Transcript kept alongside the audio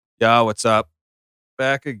Yo, what's up?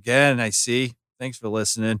 Back again, I see. Thanks for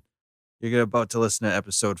listening. You're about to listen to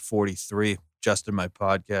episode 43, Just in My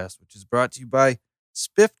Podcast, which is brought to you by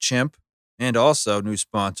Spiff Chimp and also new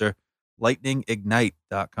sponsor,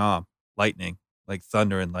 lightningignite.com. Lightning, like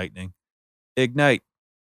thunder and lightning. Ignite,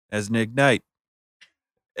 as an ignite.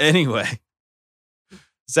 Anyway,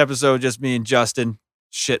 this episode just me and Justin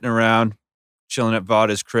shitting around, chilling at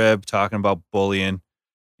Vada's crib, talking about bullying.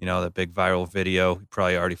 You know, that big viral video you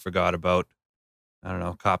probably already forgot about. I don't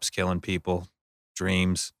know, cops killing people,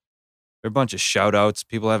 dreams. There are a bunch of shout outs,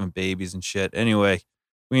 people having babies and shit. Anyway,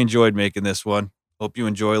 we enjoyed making this one. Hope you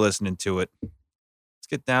enjoy listening to it. Let's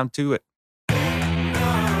get down to it. I'm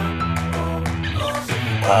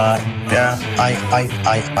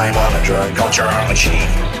on a drug culture machine.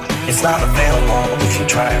 It's not available. If you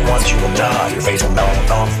try it once, you will die. Your face will melt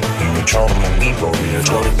off. You control and we roll your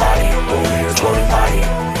floating body.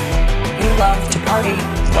 You love to party.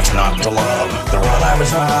 What's not to love? The world I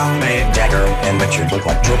was on made Jagger and Richard look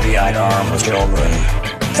like droopy-eyed armless children.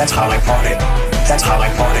 That's how I partied.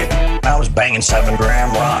 I was banging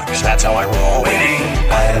 7-gram rocks. That's how I roll. Winning.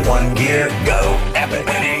 I had one gear. Go. Epic.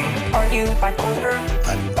 Winning. Are you bipolar?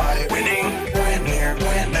 I'm bi. Winning. Win here.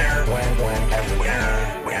 Win there. Win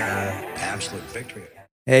everywhere. Winner. Absolute victory.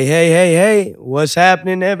 Hey, what's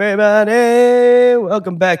happening, everybody?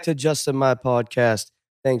 Welcome back to Just in My Podcast.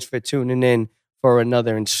 Thanks for tuning in for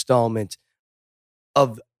another installment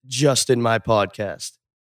of Just in My Podcast.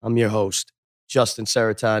 I'm your host, Justin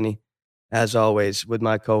Saratani, as always, with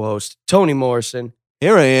my co-host, Tony Morrison.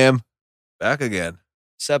 Here I am, back again.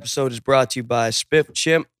 This episode is brought to you by Spiff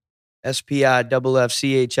Chimp,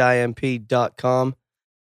 SPIFFCHIMP.com.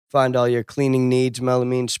 Find all your cleaning needs,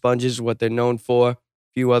 melamine sponges, what they're known for, a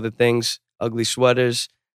few other things, ugly sweaters,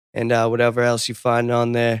 and whatever else you find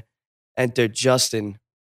on there. Enter Justin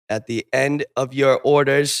at the end of your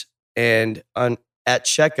orders and at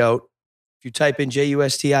checkout. If you type in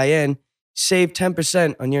JUSTIN, save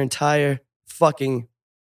 10% on your entire fucking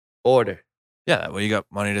order. Yeah, that way you got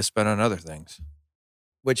money to spend on other things.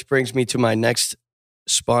 Which brings me to my next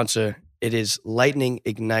sponsor. It is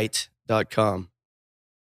lightningignite.com.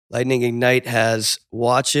 Lightning Ignite has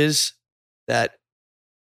watches that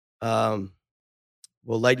will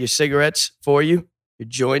light your cigarettes for you, your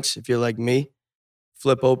joints, if you're like me.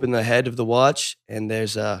 Flip open the head of the watch, and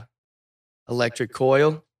there's a electric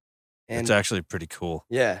coil. And It's actually pretty cool.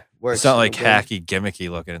 yeah, works. It's not like okay. hacky, gimmicky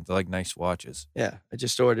looking. They're like nice watches. Yeah, I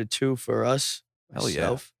just ordered 2 for us. Hell yeah.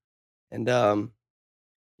 Myself. And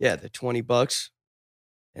yeah, they're $20.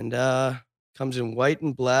 And comes in white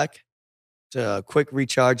and black. It's a quick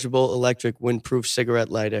rechargeable electric windproof cigarette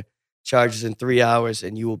lighter. Charges in 3 hours,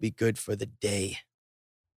 and you will be good for the day.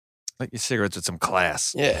 Light your cigarettes with some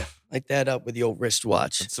class. Yeah, light that up with your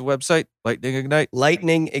wristwatch. What's the website? Lightning Ignite?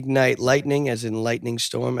 Lightning Ignite. Lightning as in lightning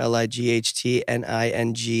storm.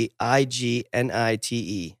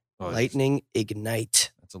 LIGHTNINGIGNITE. Oh, Lightning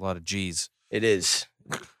Ignite. That's a lot of G's. It is.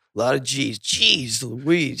 A lot of G's. Jeez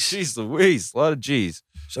Louise. Jeez Louise, a lot of G's.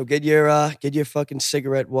 So get your fucking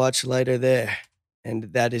cigarette watch lighter there.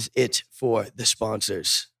 And that is it for the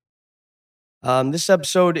sponsors. This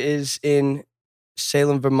episode is in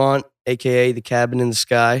Salem, Vermont, aka the Cabin in the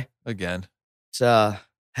Sky. Again, It's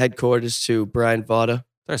headquarters to Brian Vada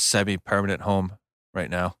they're semi-permanent home right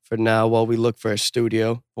now. for now while we look for a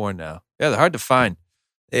studio. For now. Yeah, they're hard to find.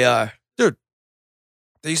 They are.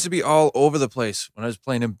 They used to be all over the place when I was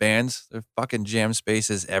playing in bands. There are fucking jam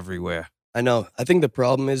spaces everywhere. I know. I think the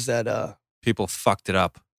problem is that People fucked it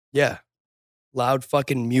up. yeah, loud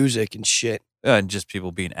fucking music and shit. And just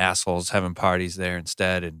people being assholes, having parties there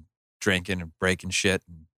instead and drinking and breaking shit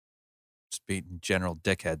and just being general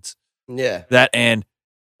dickheads. Yeah. That and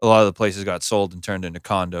a lot of the places got sold and turned into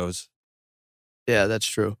condos. Yeah, that's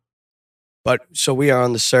true. But so we are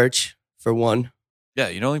on the search for one. Yeah,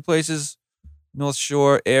 you know any places, North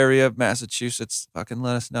Shore area of Massachusetts, fucking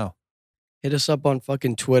let us know. Hit us up on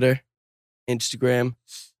fucking Twitter, Instagram.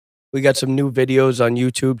 We got some new videos on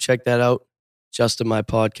YouTube. Check that out. Just in My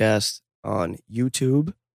Podcast on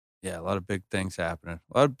YouTube. Yeah, a lot of big things happening.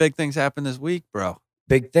 A lot of big things happened this week, bro.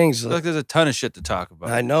 Big things. I feel like there's a ton of shit to talk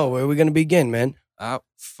about. I know. Where are we going to begin, man?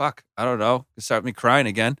 Fuck. I don't know. It start me crying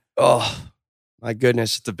again. Oh, my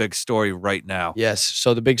goodness. It's the big story right now. Yes.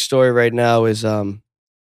 So the big story right now is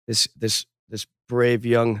this brave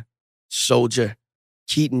young soldier,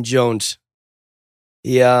 Keaton Jones.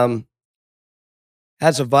 He has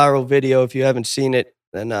a viral video. If you haven't seen it,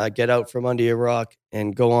 then get out from under your rock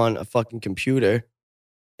and go on a fucking computer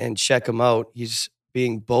and check him out. He's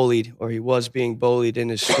being bullied, or he was being bullied in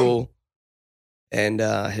his school. And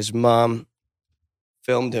his mom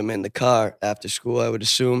filmed him in the car after school, I would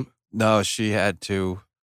assume. No, she had to.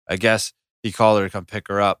 I guess he called her to come pick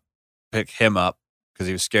him up, because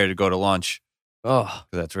he was scared to go to lunch, Oh,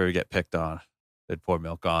 because that's where we get picked on. They'd pour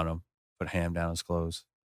milk on him, put ham down his clothes.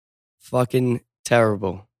 fucking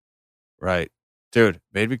terrible. Right. Dude,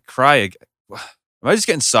 made me cry again. Am I just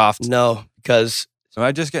getting soft? No, because Am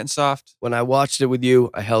I just getting soft? when I watched it with you,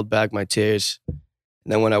 I held back my tears. And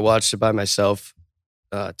then when I watched it by myself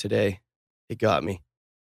today, it got me.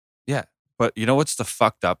 But you know what's the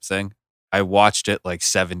fucked up thing? I watched it like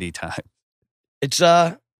 70 times. It's,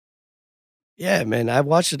 yeah, man, I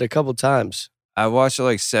watched it a couple times. I watched it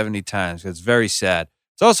like 70 times. It's very sad.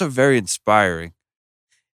 It's also very inspiring.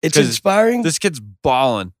 It's 'Cause inspiring. This kid's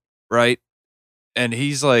bawling, right? And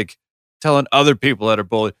he's like telling other people that are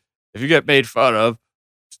bullied, if you get made fun of,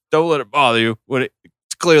 don't let it bother you. When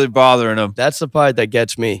it's clearly bothering him. That's the part that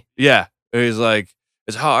gets me. Yeah. And he's like,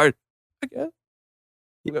 it's hard. I guess.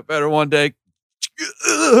 You get better one day.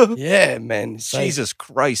 Yeah, man. It's like- Jesus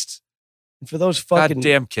Christ. for those fucking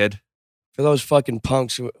Goddamn kid. for those fucking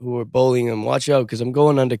punks who are bullying him, watch out, because I'm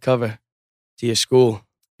going undercover to your school.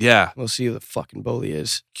 Yeah. We'll see who the fucking bully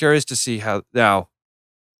is. Curious to see how now.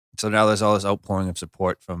 So now there's all this outpouring of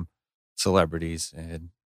support from celebrities and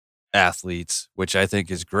athletes, which I think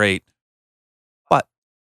is great. But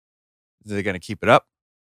are they going to keep it up,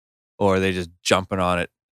 or are they just jumping on it?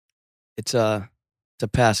 It's a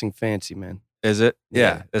passing fancy, man. Is it? Yeah.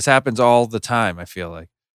 Yeah. This happens all the time, I feel like.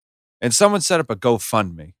 And someone set up a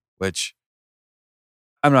GoFundMe, which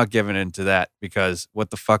I'm not giving into that, because what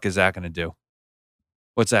the fuck is that going to do?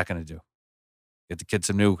 What's that going to do? Get the kid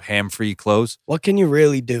some new ham-free clothes? What can you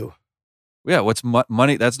really do? Yeah, what's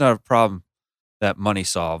money? That's not a problem that money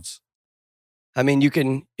solves. I mean, you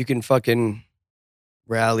can fucking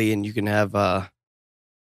rally and you can have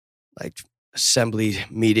like assembly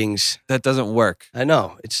meetings. That doesn't work. I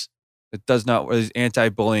know It does not. These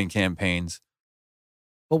anti-bullying campaigns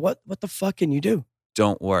but what the fuck can you do?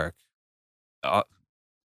 don't work. The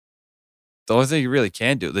only thing you really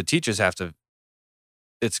can do, the teachers have to.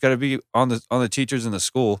 It's got to be on the teachers in the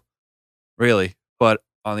school, really. But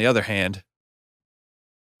on the other hand,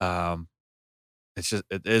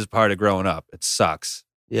 it is part of growing up. It sucks,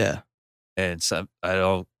 Yeah. and some I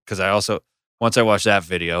don't, because I also, once I watched that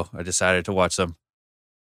video, I decided to watch some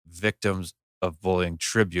victims of bullying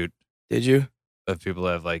tribute Did you? of people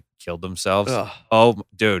that have like killed themselves. Ugh. Oh,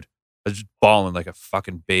 dude, I was just bawling like a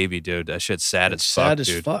fucking baby, dude. That shit's sad It's as fuck, sad as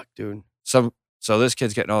dude. fuck, dude. So this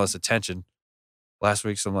kid's getting all this attention. Last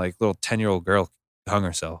week, some like little 10-year-old girl hung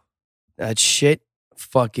herself. That shit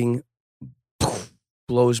fucking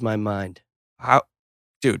blows my mind. How,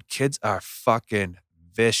 dude? Kids are fucking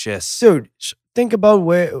vicious, Dude, think about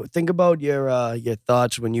your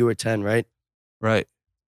thoughts when you were 10, right? right?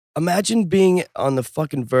 Imagine being on the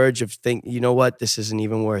fucking verge of you know what, this isn't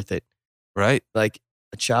even worth it. Right, Like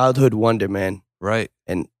a childhood wonder, man. right,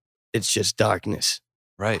 And it's just darkness.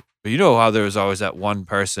 right. But you know how there was always that one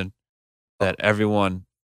person that everyone,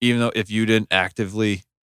 even though if you didn't actively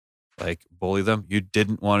like bully them, you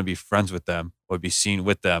didn't want to be friends with them or be seen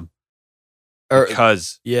with them,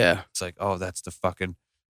 because Yeah. it's like, oh, that's the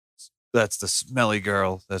smelly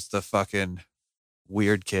girl. That's the fucking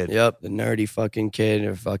weird kid. Yep. The nerdy fucking kid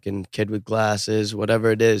or fucking kid with glasses,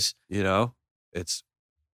 whatever it is. You know, it's,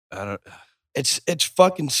 I don't, It's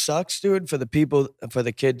fucking sucks, dude, for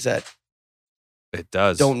the kids that it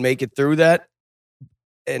does. don't make it through that.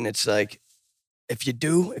 And it's like, if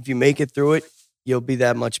you make it through it, you'll be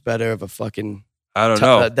that much better of a fucking. I don't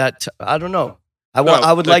know. I don't know. No,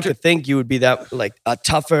 I would the like ki- to think you would be that like a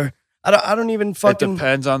tougher. I don't even It fucking.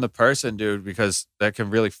 depends on the person, dude, because that can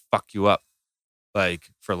really fuck you up, like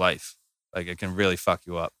for life. Like it can really fuck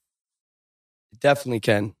you up. Definitely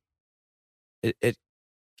can. It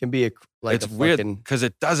can be It's a weird fucking because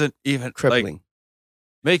it doesn't even like crippling.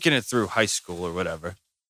 making it through high school or whatever.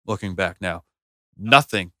 Looking back now,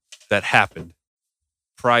 nothing that happened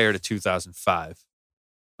prior to 2005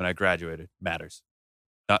 when I graduated matters.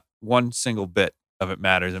 Not one single bit of it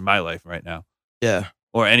matters in my life right now, Yeah.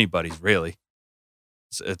 or anybody's really.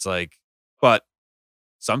 It's like, but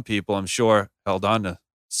some people, I'm sure, held on to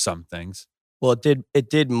some things. Well, it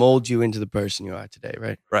did mold you into the person you are today,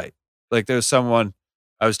 right? Right. Like there was someone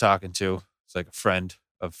I was talking to. It's like a friend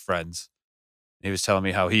of friends. He was telling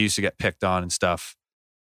me how he used to get picked on and stuff,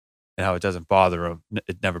 and how it doesn't bother him.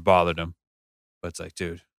 It never bothered him. But it's like,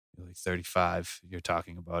 dude, you're like 35. You're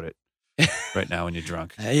talking about it right now when you're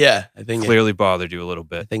drunk. Yeah, I think Clearly bothered you a little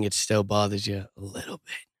I bit. think it still bothers you a little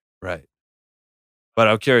bit. Right. But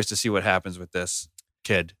I'm curious to see what happens with this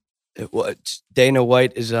kid. What Dana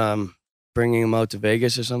White is bringing him out to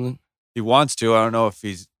Vegas or something? He wants to. I don't know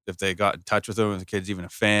if they got in touch with him, if the kid's even a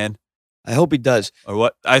fan I hope he does. or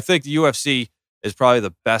what. I think the UFC is probably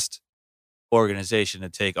the best organization to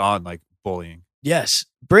take on like bullying. Yes.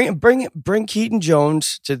 Bring Keaton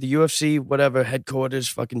Jones to the UFC, whatever, headquarters,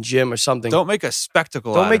 fucking gym or something. Don't make a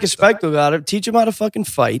spectacle. Don't out make of a it, though. spectacle out of it. Teach him how to fucking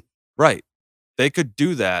fight. Right. They could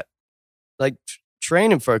do that. Like,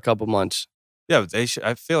 train him for a couple months. Yeah, but they should.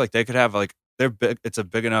 I feel like they could have like they're big. It's a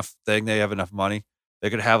big enough thing. They have enough money. They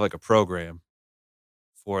could have like a program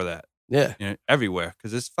for that. Yeah. Everywhere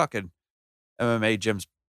because there's fucking MMA gyms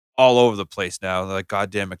all over the place now. They're like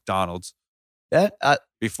goddamn McDonald's.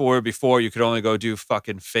 Before you could only go do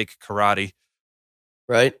fucking fake karate,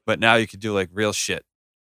 right? but now you could do like real shit.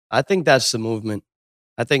 I think that's the movement.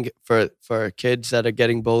 I think for kids that are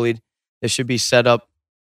getting bullied, there should be set up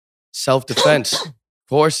self-defense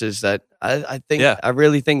courses that I think, Yeah. I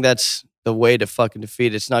really think that's the way to fucking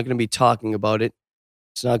defeat it. It's not going to be talking about it.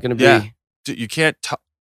 It's not going to Yeah. be, Dude, you can't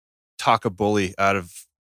talk a bully out of.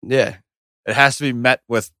 yeah. It has to be met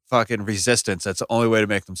with fucking resistance. That's the only way to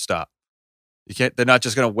make them stop. You can't. They're not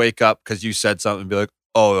just gonna wake up because you said something and be like,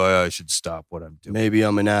 "Oh, yeah, I should stop what I'm doing." Maybe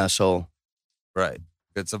I'm an asshole. Right.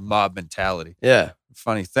 It's a mob mentality. Yeah.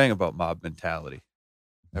 Funny thing about mob mentality,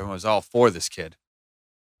 everyone was all for this kid.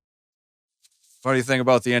 Funny thing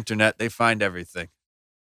about the internet, they find everything.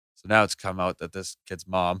 So now it's come out that this kid's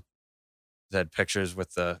mom has had pictures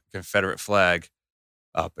with the Confederate flag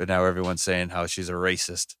up, and now everyone's saying how she's a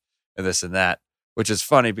racist and this and that, which is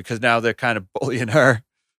funny because now they're kind of bullying her.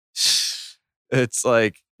 It's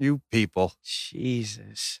like, you people.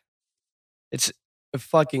 Jesus. It's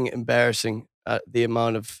fucking embarrassing, the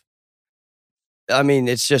amount of, I mean,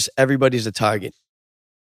 it's just everybody's a target.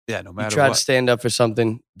 Yeah, no You matter try what. to stand up for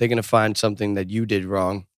something, they're going to find something that you did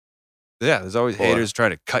wrong. Yeah, there's always Or- haters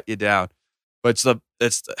trying to cut you down. But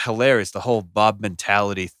it's hilarious, the whole mob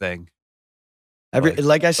mentality thing.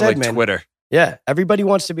 Like I said, Like man. Twitter. Yeah, everybody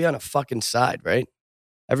wants to be on a fucking side, right?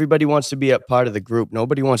 Everybody wants to be a part of the group.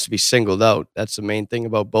 Nobody wants to be singled out. That's the main thing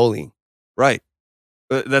about bullying. Right.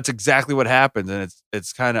 That's exactly what happens. And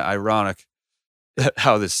it's kind of ironic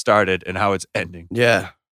how this started and how it's ending. Yeah.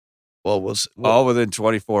 Well, we'll All within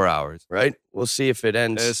 24 hours. right. We'll see if it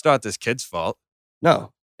ends. It's not this kid's fault.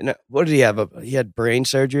 No. And what did he have? He had brain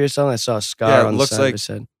surgery or something. I saw a scar Yeah, it on the looks side like- of his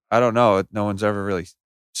head. I don't know. No one's ever really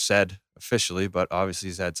said officially, but obviously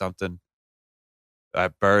he's had something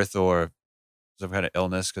at birth or some kind of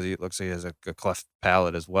illness because he looks like he has a cleft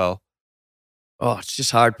palate as well. Oh, it's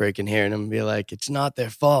just heartbreaking hearing him be like, "It's not their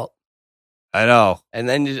fault," I know. and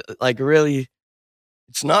then like, really,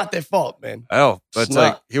 it's not their fault, man. I know. But It's it's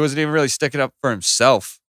like not. he wasn't even really sticking up for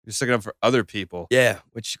himself. He was sticking up for other people. Yeah,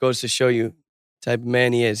 which goes to show you the type of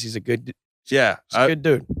man he is. He's a good Yeah. good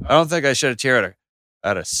dude. I don't think I shed a tear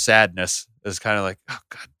out of sadness. It's kind of like, oh,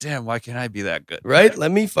 God damn, why can't I be that good? Right? Let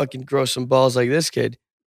me fucking grow some balls like this kid.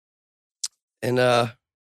 And yeah,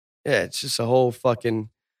 it's just a whole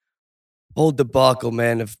debacle,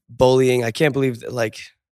 man, of bullying. I can't believe that, like,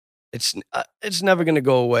 it's never gonna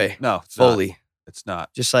go away No, it's not. fully. It's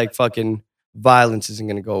not. Just like fucking violence isn't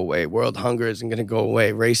gonna go away, world hunger isn't gonna go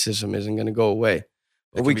away, racism isn't gonna go away.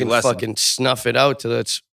 But It we be can lessened. fucking snuff it out till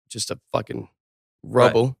it's just a fucking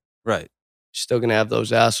rubble. Right. You're still gonna have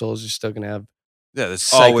those assholes. You're still gonna have Yeah, there's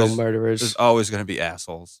psycho always murderers. going to be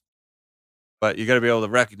assholes. But you got to be able to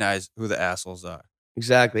recognize who the assholes are.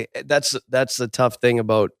 Exactly. That's the tough thing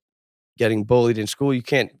about getting bullied in school. You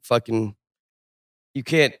can't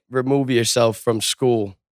remove yourself from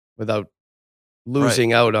school without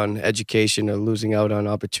losing out on education or losing out on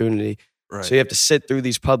opportunity. Right. So you have to sit through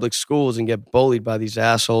these public schools and get bullied by these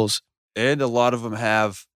assholes. And a lot of them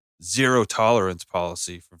have zero tolerance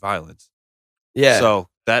policy for violence. Yeah. So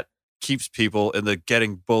that keeps people in the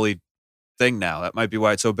getting bullied thing now. That might be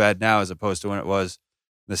why it's so bad now as opposed to when it was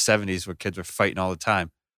in the 70s where kids were fighting all the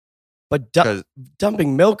time. but 'Cause-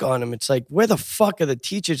 dumping milk on him, it's like, where the fuck are the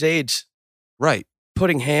teacher's aides Right.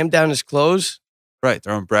 putting ham down his clothes? Right.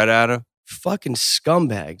 Throwing bread at him. Fucking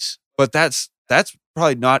scumbags. But that's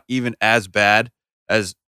probably not even as bad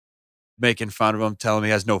as making fun of him, telling him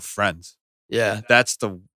he has no friends. Yeah. That's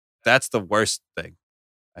the worst thing,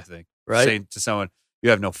 I think. Right. Saying to someone, you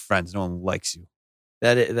have no friends, no one likes you.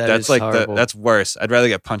 That's That's like horrible. that's worse. I'd rather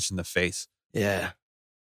get punched in the face. yeah.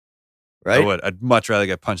 I Right? would. I'd much rather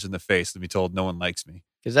get punched in the face than be told no one likes me.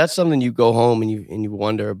 Because that's something you go home and you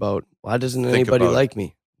wonder about. Why doesn't Think anybody about it. like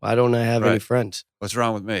me? Why don't I have any Right. friends? What's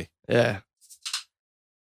wrong with me? Yeah.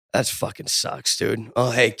 That's fucking sucks, dude.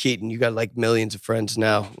 Oh, hey, Keaton, you got like millions of friends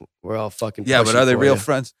now. We're all fucking Yeah, but pushing are they for real you.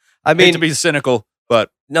 friends? I I mean, mean, to be cynical,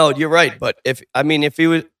 but no, you're right. But if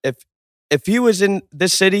he was in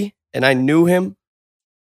this city and I knew him,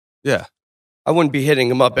 Yeah. I wouldn't be hitting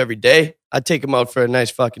him up every day. I'd take him out for a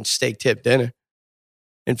nice fucking steak tip dinner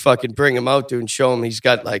and fucking bring him out, dude, and show him he's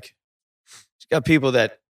got people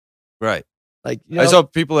that Right. like, I saw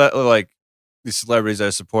people that are like these celebrities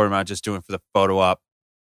that support him, not just doing for the photo op.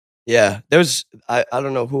 yeah, there's, I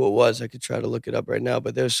don't know who it was. I could try to look it up right now,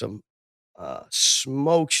 but there's some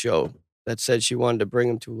smoke show that said she wanted to bring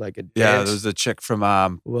him to like a dance. Yeah, there was a chick from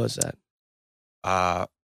Who was that?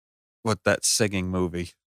 what that singing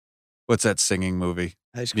movie? What's that singing movie?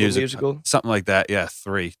 High School Musical? Something like that. Yeah,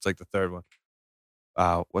 3. It's like the third one.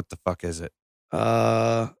 What the fuck is it?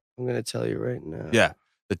 I'm gonna tell you right now. Yeah,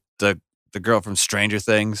 the girl from Stranger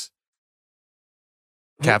Things,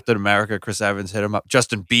 Who- Captain America. Chris Evans hit him up.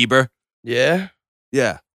 Justin Bieber. Yeah?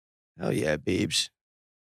 Yeah, Oh yeah, Beebs.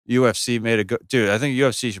 UFC made a good dude. I think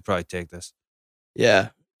UFC should probably take this. Yeah.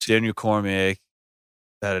 Daniel Cormier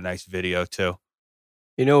had a nice video too.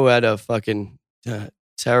 You know who had a fucking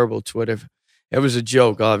terrible Twitter? It was a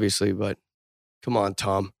joke, obviously, but come on,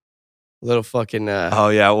 Tom. A little fucking Oh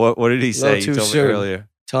yeah, what did he say? You too told me soon. earlier.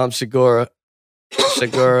 Tom Segura.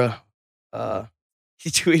 He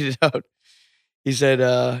tweeted out. He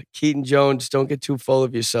said, Keaton Jones, don't get too full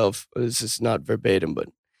of yourself. This is not verbatim, but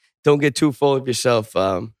don't get too full of yourself.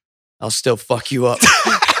 I'll still fuck you up.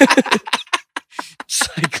 It's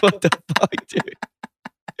like, what the fuck,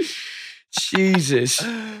 dude? Jesus.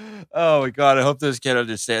 Oh my god! I hope this kid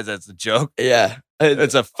understands that's a joke. Yeah.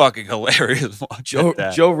 It's a fucking hilarious one.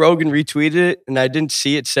 Joe Rogan retweeted it, and I didn't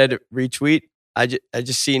see it said retweet. I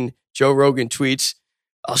just seen Joe Rogan tweets,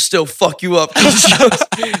 I'll still fuck you up.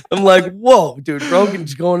 I'm like, whoa, dude,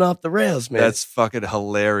 Rogan's going off the rails, man. That's fucking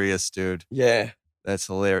hilarious, dude. Yeah, That's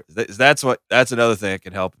hilarious. That's another thing that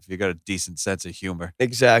can help if you got a decent sense of humor.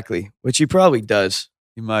 exactly. Which he probably does.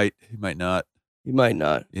 He might not. He might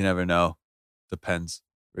not. You never know. Depends,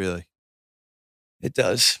 really. It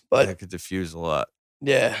does. But That could diffuse a lot.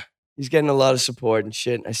 yeah, he's getting a lot of support and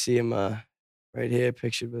shit. I see him right here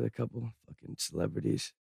pictured with a couple fucking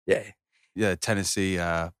celebrities. Yeah. Yeah, Tennessee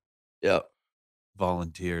Yep.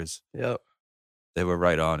 volunteers. Yep. They were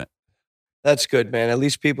right on it. That's good, man. At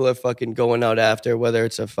least people are fucking going out after, whether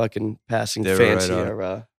it's a fucking passing They were right fancy on it.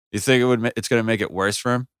 or You think it's going to make it worse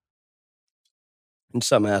for him? in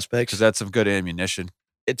some aspects. Because that's some good ammunition.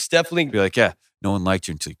 It's definitely Be like, yeah, no one liked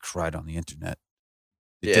you until you cried on the internet.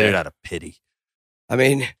 You did Yeah. it out of pity. I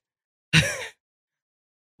mean,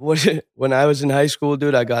 when I was in high school,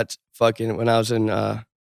 dude, I got fucking, when I was in, I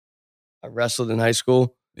wrestled in high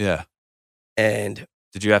school Yeah. and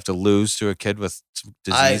Did you have to lose to a kid with some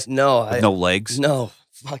disease? with no legs? no,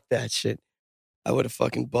 fuck that shit. I would have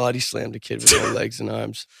fucking body slammed a kid with no legs and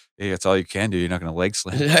arms. Yeah, that's all you can do. You're not going to leg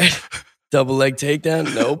slam. Double leg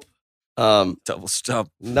takedown? Nope. Double stump.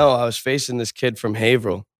 No, I was facing this kid from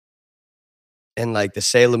Haverhill and like the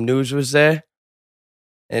Salem News was there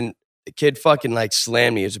and the kid fucking like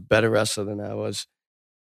slammed me. He was a better wrestler than I was.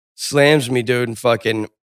 Slams me, dude, and fucking,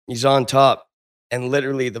 he's on top. And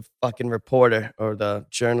literally the fucking reporter or the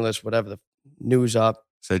journalist, whatever, the news op,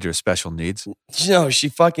 Said you're special needs. she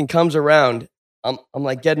fucking comes around. I'm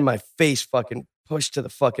like getting my face fucking pushed to the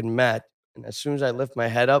fucking mat. And as soon as I lift my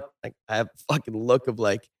head up, like I have a fucking look of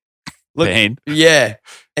like, Pain. yeah.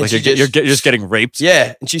 And Like she you're just getting raped.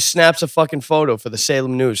 yeah. And she snaps a fucking photo for the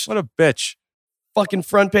Salem News. What a bitch. Fucking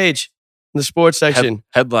front page in the sports section.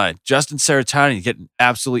 Headline: Justin Saratani getting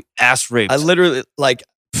absolutely ass raped. I literally like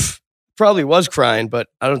probably was crying, but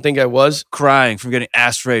I don't think I was. Crying from getting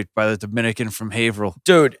ass raped by the Dominican from Haverhill.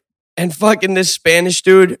 Dude, and fucking this Spanish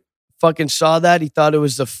dude fucking saw that. He thought it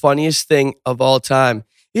was the funniest thing of all time.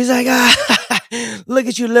 He's like, look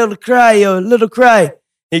at you, little cry, yo, little cry.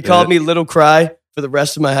 He called me little cry for the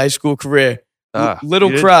rest of my high school career. Little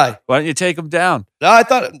you didn't- cry. Why don't you take him down? No, I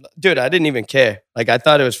thought, dude, I didn't even care. Like, I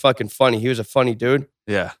thought it was fucking funny. He was a funny dude.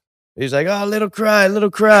 Yeah. He's like, oh, little cry, little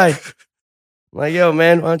cry. I'm like, yo,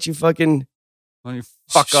 man, why don't you fucking Why don't you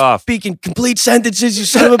fuck off? speak in complete sentences, you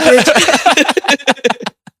son of a bitch.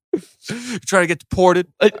 You're trying to get deported?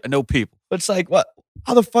 I know people. It's like, what?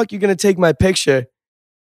 How the fuck you gonna take my picture?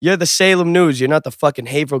 You're the Salem News. You're not the fucking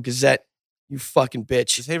Haverhill Gazette. You fucking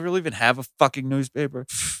bitch. Does Haverhill even have a fucking newspaper?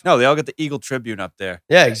 No, they all got the Eagle Tribune up there.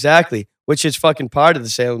 Yeah, exactly. Which is fucking part of the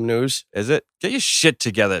Salem News. Is it? Get your shit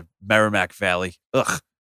together, Merrimack Valley. Ugh.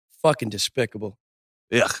 Fucking despicable.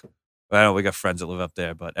 Ugh. I know we got friends that live up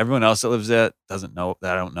there, but everyone else that lives there doesn't know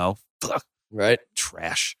that I don't know. Ugh. Right?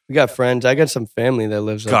 Trash. We got friends. I got some family that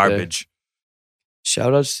lives up there. Garbage.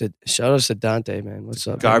 Shout outs to Dante, man. What's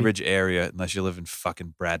up? baby? Garbage area unless you live in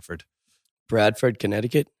fucking Bradford. Bradford,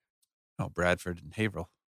 Connecticut. No, Bradford and Haverhill.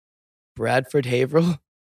 Bradford, Haverhill.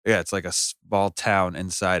 Yeah, it's like a small town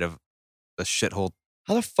inside of a shithole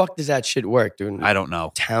How the fuck does that shit work, dude? I don't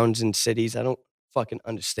know. Towns and cities. I don't fucking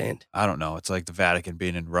understand. I don't know. It's like the Vatican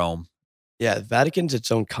being in Rome. Yeah, the Vatican's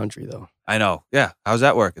its own country, though. I know. Yeah. How's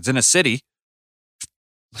that work? It's in a city.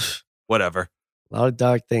 Whatever. A lot of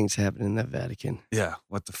dark things happen in that Vatican. Yeah.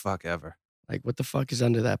 What the fuck ever. Like, what the fuck is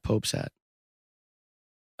under that Pope's hat?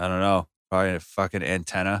 I don't know. Probably a fucking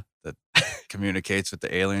antenna that communicates with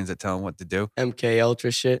the aliens that tell them what to do. MK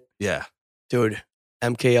Ultra shit. Yeah. Dude,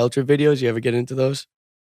 MK Ultra videos, you ever get into those?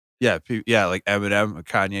 Yeah. Yeah. Like Eminem or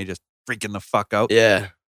Kanye just freaking the fuck out. Yeah.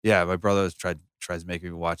 Yeah. My brother tries to make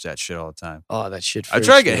me watch that shit all the time. Oh, that shit. I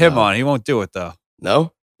try to get freaks him me out. on. He won't do it though.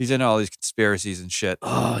 No? He's into all these conspiracies and shit.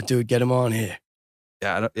 Oh, dude, get him on here.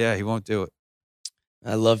 Yeah. He won't do it.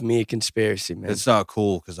 I love me a conspiracy, man. It's not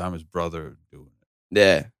cool because I'm his brother doing it.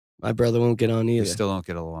 Yeah. My brother won't get on We either. still don't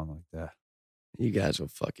get along like that. You guys will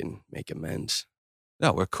fucking make amends.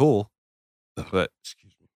 No, we're cool. But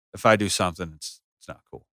Excuse me. if I do something, it's not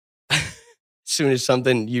cool. As soon as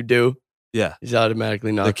something you do, Yeah. he's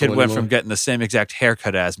automatically not The kid cool went anymore. from getting the same exact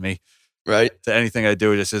haircut as me Right? to anything I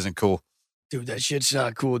do just isn't cool. Dude, that shit's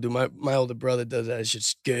not cool, dude. My older brother does that.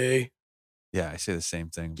 Shit's gay. Yeah, I say the same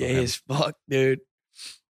thing. about Gay him. as fuck, dude.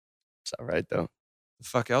 It's all right, though. The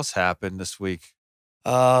fuck else happened this week?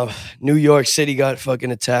 New York City got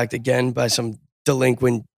fucking attacked again by some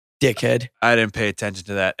delinquent dickhead. I didn't pay attention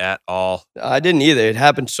to that at all. I didn't either. It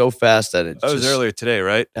happened so fast that That was earlier today,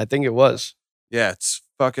 right? I think it was. Yeah, it's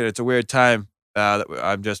a weird time that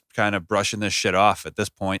I'm just kind of brushing this shit off at this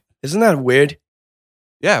point. Isn't that weird?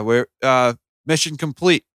 Yeah, we're mission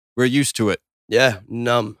complete. We're used to it. Yeah,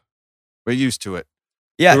 numb. We're used to it.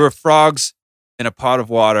 Yeah, There were frogs in a pot of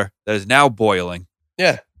water that is now boiling.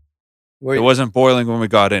 yeah. It wasn't boiling when we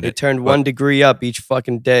got in It it. turned but- 1 degree up each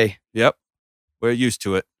fucking day. Yep. We're used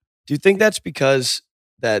to it. Do you think that's because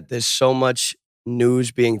that there's so much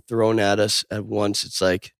news being thrown at us at once? It's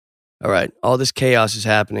like, all right, all this chaos is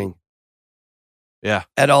happening. Yeah.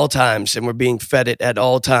 At all times, and we're being fed it at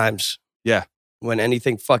all times. Yeah. When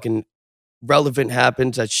anything fucking relevant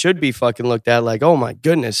happens that should be fucking looked at, like, oh my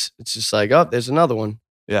goodness, it's just like, oh, there's another one.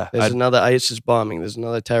 Yeah. There's another ISIS bombing. There's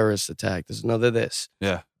another terrorist attack. There's another this.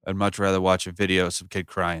 I'd much rather watch a video of some kid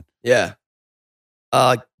crying. Yeah.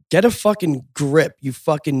 Get a fucking grip, you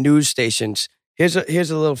fucking news stations. Here's a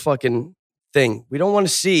little fucking thing. We don't want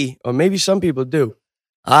to see, or maybe some people do.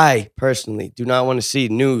 I personally do not want to see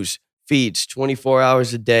news feeds 24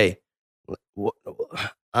 hours a day.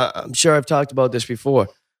 I'm sure I've talked about this before.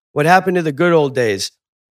 What happened to the good old days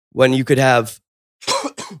when you could have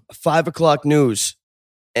 5 o'clock news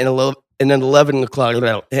and an 11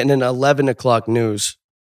 o'clock news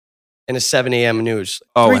and a 7 a.m. news?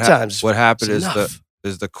 Three times. What happened It's is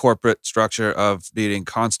enough. the corporate structure of needing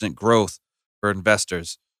constant growth for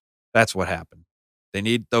investors. That's what happened. They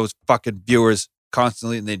need those fucking viewers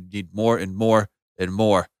constantly, and they need more and more and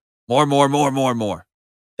more. More.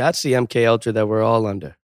 That's the MK Ultra that we're all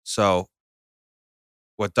under. So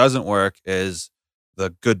what doesn't work is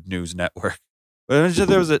the Good News Network. But imagine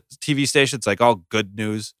there was a TV station, it's like all good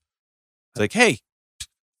news. It's like, hey,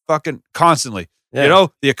 fucking constantly. Yeah. You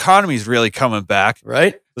know, the economy's really coming back.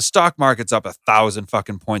 Right? The stock market's up 1,000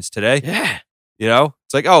 fucking points today. Yeah. You know,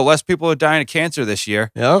 it's like, oh, less people are dying of cancer this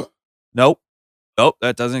year. Yeah. Nope,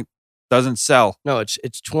 that doesn't sell. No,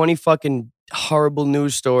 it's 20 fucking horrible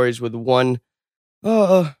news stories with one.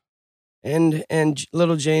 And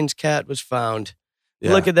little Jane's cat was found.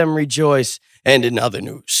 Yeah. Look at them rejoice. And in other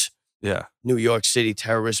news, Yeah. New York City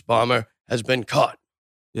terrorist bomber has been caught.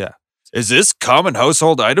 Is this common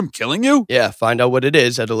household item killing you? Yeah, find out what it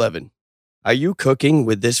is at 11. Are you cooking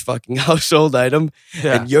with this fucking household item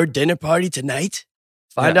Yeah. at your dinner party tonight?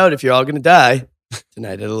 Find Yeah. out if you're all going to die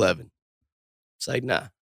tonight at 11. It's like, nah.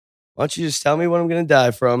 Why don't you just tell me what I'm going to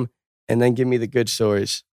die from and then give me the good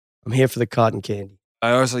stories? I'm here for the cotton candy.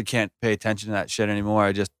 I honestly can't pay attention to that shit anymore.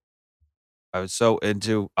 I was so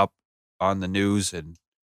up on the news and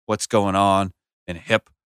what's going on and hip,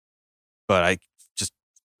 but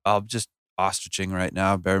I'm just ostriching right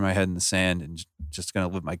now, bury my head in the sand and just going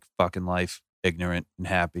to live my fucking life ignorant and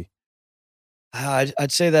happy.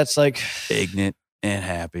 I'd say that's like, Ignorant and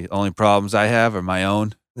happy. The only problems I have are my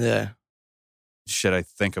own yeah, shit I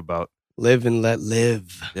think about. live and let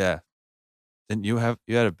live. Yeah. Didn't you had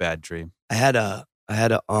a bad dream? I had an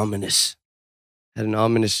ominous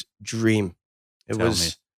dream.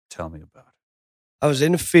 Tell me about it. I was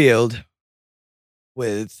in a field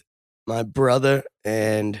with my brother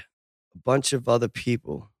and a bunch of other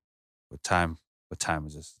people. What time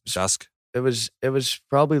was this? Dusk? It was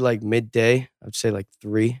probably like midday. I'd say like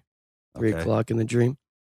 3 Okay. o'clock in the dream.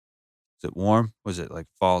 Is it warm? Was it like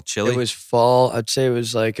fall chilly? It was fall. I'd say it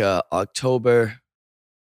was like October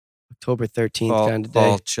October 13th Fall, kind of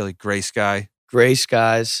fall, day. chilly, gray sky. Gray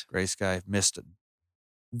skies, Mist,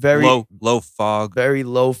 very low fog, very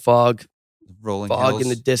low fog, rolling fog hills. in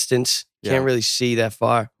the distance. Yeah. Can't really see that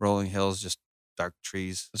far. Rolling hills, just dark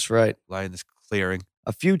trees That's right. lying this clearing.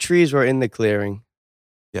 A few trees were in the clearing,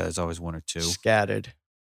 Yeah, there's always one or two. scattered,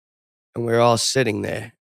 and we were all sitting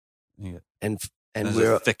there, Yeah. and There's we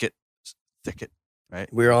a were thicket,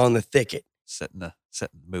 right? we were all in the thicket, Setting the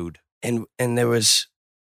mood. and there was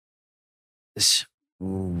this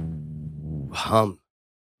hum.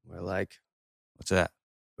 We're like, What's that?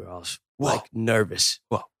 we're all Whoa. like nervous.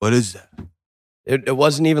 Well, what is that? It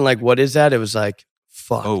wasn't even like, what is that? It was like,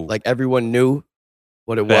 fuck. Oh. Like everyone knew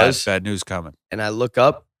what it was. Bad news coming. And I look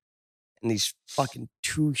up and these fucking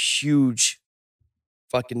two huge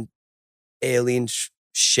fucking alien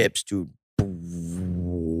ships, dude,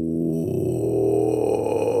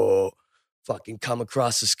 fucking come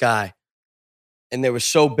across the sky. And they were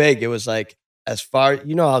so big. It was like, as far,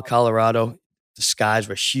 you know how Colorado, the skies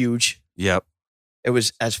were huge. Yep. It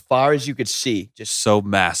was as far as you could see, just So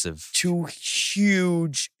massive. two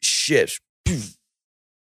huge ships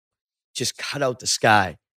just cut out the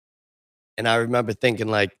sky. And I remember thinking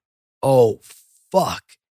like, oh, fuck.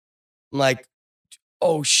 I'm like,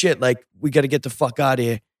 oh, shit. Like, we got to get the fuck out of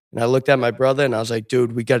here. And I looked at my brother and I was like,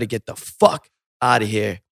 dude, we got to get the fuck out of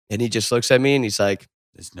here. And he just looks at me and he's like,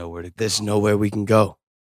 There's nowhere to go. there's nowhere we can go.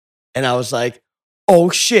 And I was like, oh,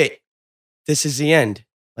 shit. This is the end.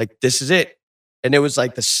 Like, this is it. And it was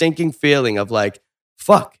like the sinking feeling of like,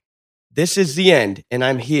 fuck, this is the end. And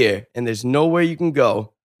I'm here and there's nowhere you can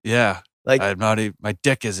go. Yeah. Like, I'm not even, my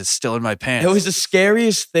dick is still in my pants. it was the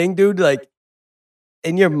scariest thing, dude. Like,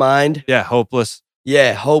 in your mind, Yeah, hopeless.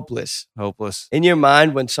 yeah, hopeless. Hopeless. In your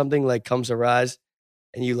mind, when something like comes arise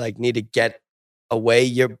and you like need to get away,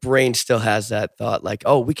 your brain still has that thought like,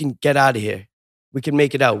 oh, we can get out of here. We can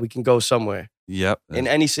make it out. We can go somewhere. Yep. In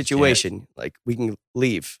any situation, like we can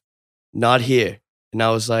leave. Not here. And I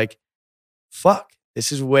was like, fuck,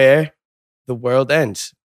 this is where the world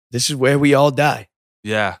ends. This is where we all die.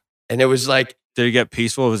 Yeah. And it was like, Did it get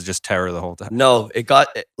peaceful? It was just terror the whole time. no, it got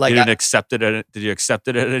like, You didn't accept it. Did you accept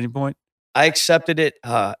it at any point? I accepted it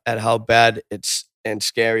at how bad it's and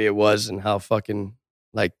scary it was and how fucking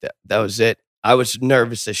like that was it. I was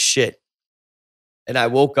nervous as shit. And I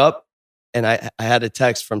woke up and I had a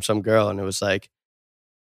text from some girl and it was like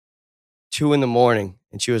 2 a.m.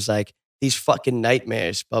 and she was like, these fucking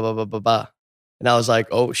nightmares, blah, blah, blah, blah, blah. And I was like,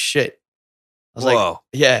 oh shit. I was like, Whoa.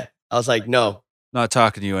 yeah. I was like, no. Not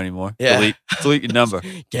talking to you anymore. Yeah. Delete your number.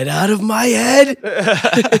 Get out of my head.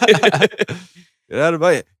 Get out of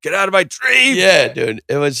my dream. Yeah, dude.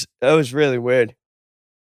 It was really weird.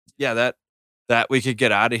 Yeah, that we could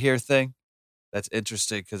get out of here thing. That's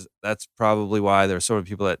interesting because that's probably why there were so many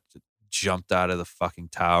people that jumped out of the fucking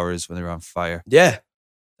towers when they were on fire. Yeah.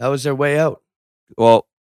 That was their way out. Well,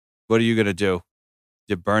 what are you gonna do?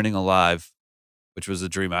 You're burning alive, which was the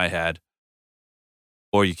dream I had.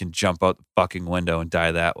 Or you can jump out the fucking window and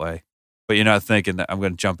die that way. But you're not thinking that I'm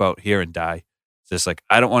gonna jump out here and die. It's just like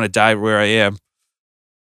I don't want to die where I am.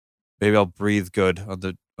 Maybe I'll breathe good on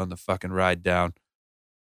the fucking ride down.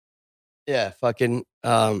 Yeah, fucking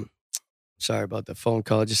sorry about the phone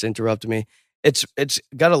call, it just interrupted me. It's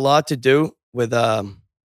got a lot to do with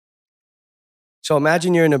so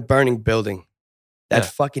imagine you're in a burning building. That Yeah.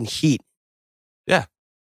 fucking heat.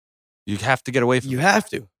 You have to get away from You it. have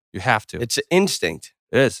to. You have to. It's an instinct.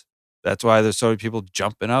 It is. That's why there's so many people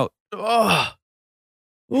jumping out. Oh.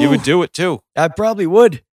 You would do it too. I probably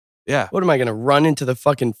would. Yeah. What am I gonna run into the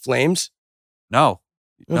fucking flames? No.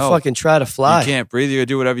 I'm gonna No. fucking try to fly. You can't breathe. You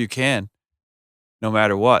do whatever you can, no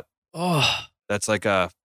matter what. Oh That's like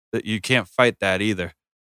you can't fight that either.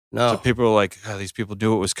 no. So people are like, oh, these people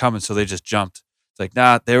knew it was coming, so they just jumped. It's like,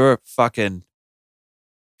 nah, they were fucking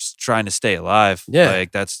just trying to stay alive. Yeah.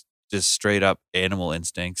 Like that's just straight up animal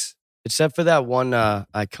instincts. Except for that one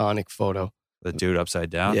iconic photo. The dude upside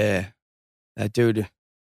down. Yeah. That dude.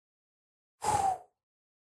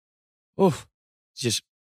 Oof. Just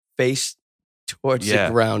face towards Yeah.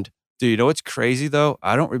 the ground. Dude, you know what's crazy though?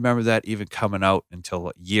 I don't remember that even coming out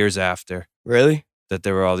until years after Really? that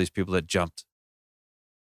there were all these people that jumped.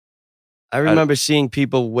 I remember seeing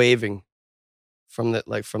people waving from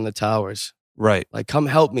the towers. Right. Like, come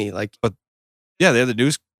help me. Like, Yeah, they're the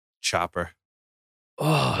news chopper,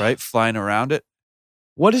 oh, right? Flying around it.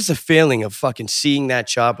 What is the feeling of fucking seeing that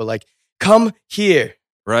chopper? Like, come here.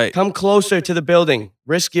 Right. Come closer to the building.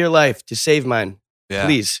 Risk your life to save mine. Yeah.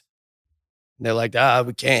 Please. And they're like,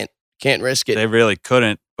 we can't. Can't risk it. They really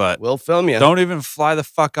couldn't, but We'll film you. don't even fly the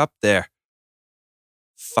fuck up there.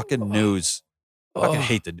 Fucking news. Oh, Fucking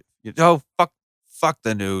hate the news. Oh, Fuck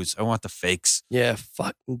the news. I want the fakes. Yeah,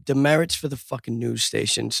 fuck demerits for the fucking news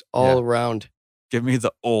stations all Yeah. around. Give me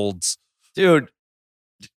the olds. Dude.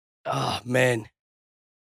 Oh, man.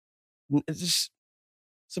 It's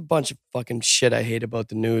a bunch of fucking shit I hate about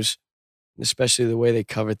the news, especially the way they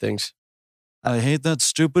cover things. I hate that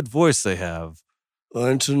stupid voice they have.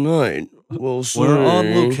 And tonight, we'll see. We're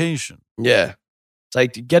on location, Yeah. It's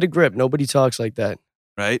like, get a grip. Nobody talks like that.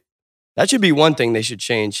 right? That should be one thing they should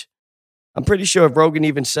change. I'm pretty sure Rogan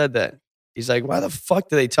even said that. He's like, why the fuck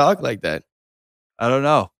do they talk like that? I don't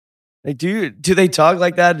know. Like, do they talk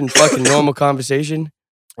like that in fucking normal conversation?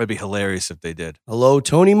 It'd be hilarious if they did. Hello,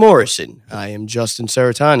 Toni Morrison. I am Justin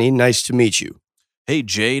Saratani. Nice to meet you. Hey,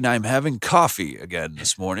 Jane, I'm having coffee again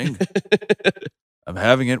this morning. I'm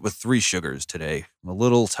having it with 3 sugars today. I'm a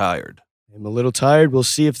little tired. I'm a little tired. We'll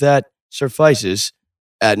see if that suffices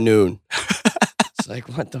at noon. It's like,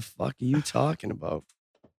 what the fuck are you talking about?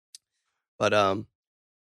 But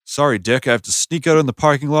Sorry, Dick. I have to sneak out in the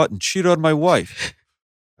parking lot and cheat on my wife.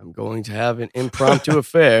 I'm going to have an impromptu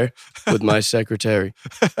affair with my secretary.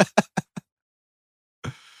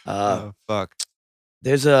 Oh, fuck.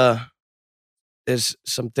 There's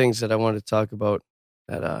some things that I want to talk about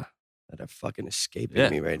that are fucking escaping Yeah,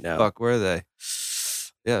 me right now. Fuck, where are they?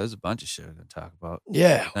 Yeah, there's a bunch of shit I'm going to talk about.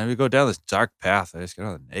 Yeah, And we go down this dark path. I just get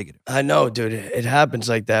on the negative. I know, dude. It happens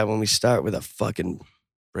like that when we start with a fucking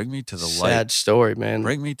Bring me to the sad light. story, man.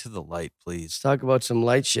 Bring me to the light, Let's please. talk about some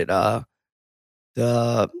light shit. The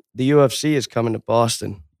UFC is coming to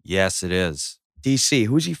Boston. Yes, it is. DC.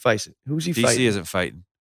 Who's he fighting? Who's he DC fighting? isn't fighting.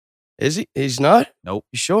 Is he? He's not? Nope.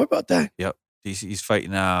 You sure about that? DC, he's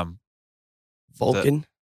fighting. Vulcan.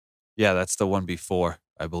 Yeah, that's the one before,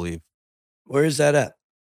 I believe. Where is that at?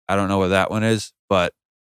 I don't know where that one is, but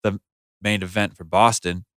the main event for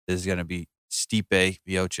Boston is going to be Stipe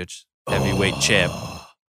Miocic, heavyweight champ,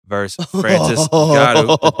 versus Francis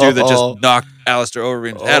Ngannou, the dude that just knocked Alistair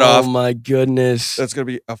Overeem's head off. Oh my goodness. That's going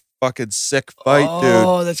to be a fucking sick fight, dude.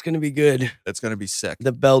 Oh, that's gonna be good. That's going to be sick.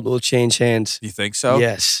 The belt will change hands. You think so?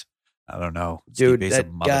 Yes. I don't know. Dude, Stipe's that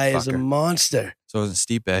guy is a motherfucker. monster. So isn't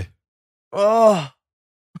Stipe. Oh.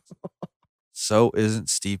 So isn't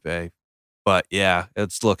Stipe. But yeah,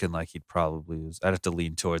 it's looking like he'd probably lose. I'd have to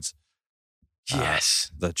lean towards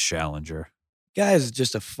Yes. the challenger. Guy is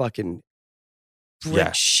just a fucking brick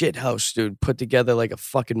Yeah. shithouse, dude. Put together like a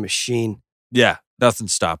fucking machine. Yeah,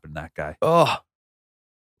 nothing's stopping that guy. Oh.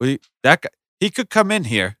 That guy, he could come in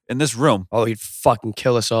here in this room Oh, he'd fucking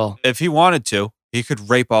kill us all. if he wanted to. He could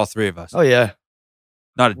rape all 3 of us. Oh yeah.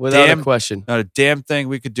 Not a Without damn, a question. not a damn thing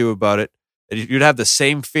we could do about it. And you'd have the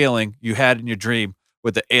same feeling you had in your dream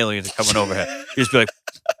with the aliens coming overhead. You'd just be like,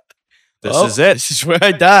 "This Well, is it. This is where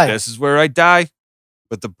I die. This is where I die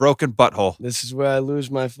with the broken butthole." This is where I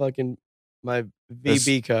lose my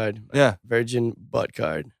VB card. My Yeah, Virgin butt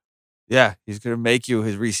card. yeah. He's gonna make you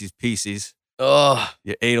his Reese's Pieces. Oh.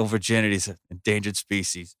 Your anal virginity's an endangered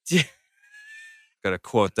species. Yeah. Gotta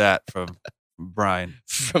quote that from Brian.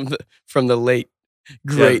 From the late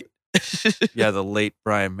great. Yeah, the late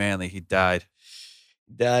Brian Manley. He died.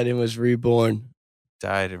 Died and was reborn.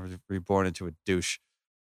 Died and was reborn into a douche.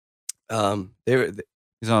 They were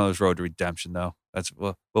He's on his road to redemption, though.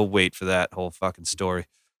 We'll wait for that whole fucking story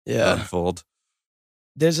to yeah. unfold.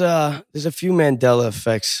 There's a few Mandela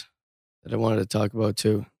effects that I wanted to talk about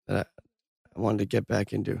too that I wanted to get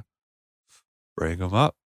back into. Bring him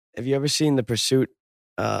up. Have you ever seen The Pursuit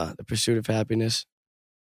of Happiness?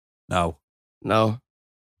 No. No.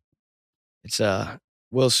 It's a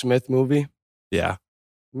Will Smith movie. Yeah.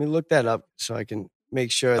 Let me look that up so I can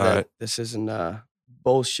make sure All that right. this isn't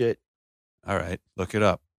bullshit. All right. Look it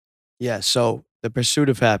up. Yeah, so The Pursuit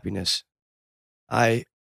of Happiness.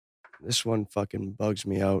 This one fucking bugs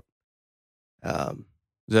me out.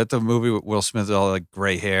 Is that the movie with Will Smith with all like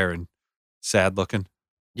gray hair and sad looking?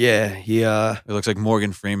 Yeah, he It looks like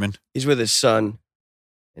Morgan Freeman. he's with his son,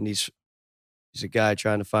 and he's a guy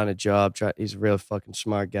trying to find a job. He's a real fucking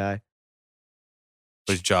smart guy.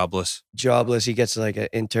 But he's jobless. Jobless. He gets like an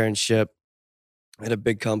internship at a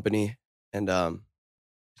big company, and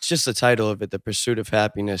it's just the title of it, The Pursuit of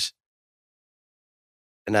Happiness.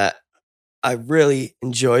 And I really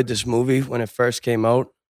enjoyed this movie when it first came out.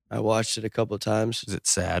 I watched it a couple of times. Is it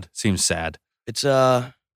sad? Seems sad. It's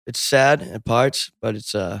sad at parts, but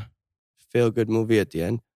it's a feel good movie at the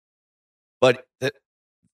end. But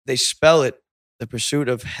they spell it The Pursuit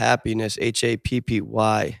of Happiness, HAPPYNESS.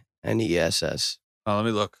 Oh, let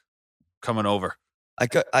me look. Coming over. I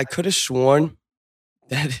could have sworn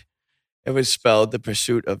that it was spelled The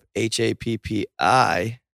Pursuit of HAPPI.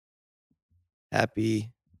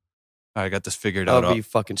 Happy. I got this figured out. However you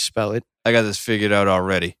fucking spell it. I got this figured out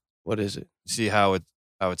already. What is it? See how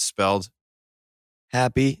it's spelled?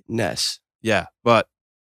 Happiness. Yeah, but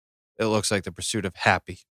it looks like The Pursuit of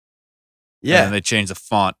Happy. And Yeah, then they changed the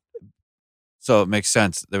font. So it makes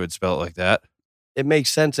sense they would spell it like that. it makes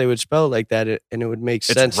sense they would spell it like that, and it would make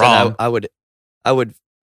It's sense wrong. that I would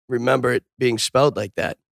remember it being spelled like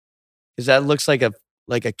that, because that looks like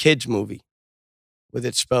a kid's movie with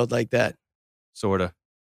it spelled like that. Sort of.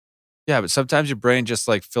 Yeah, but sometimes your brain just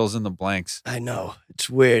like fills in the blanks. I know, it's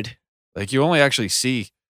weird. Like you only actually see,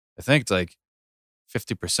 I think it's like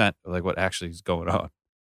 50% of like what actually is going on.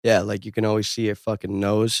 Yeah, like you can always see your fucking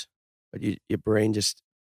nose, but your brain just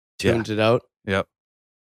Yeah. tunes it out. Yep.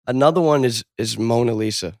 Another one is Mona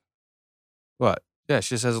Lisa. What? Yeah,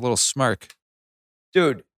 she just has a little smirk.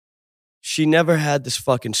 Dude, she never had this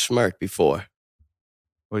fucking smirk before.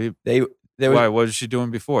 What do you? There was Why? What was she doing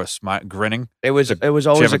before? Grinning? it was Did- it was did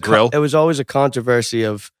she always have a grill? it was always a controversy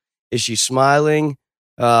of, is she smiling?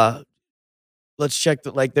 Let's check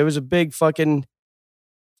that. Like there was a big fucking.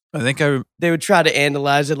 I think They would try to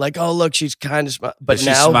analyze it, like, oh look, she's kind of but is she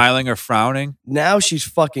now smiling or frowning? now she's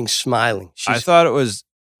fucking smiling. I She's thought it was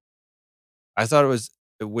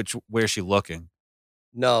where's she looking?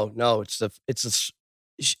 no,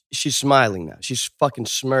 she's smiling now. She's fucking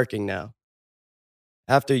smirking now.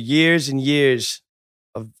 After years and years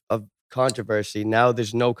of controversy, now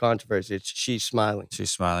there's no controversy. It's she's smiling.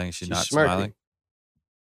 She's smiling. She's She's not smirking. smiling.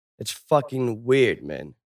 It's fucking weird,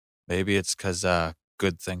 man. Maybe it's because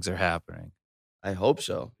good things are happening. I hope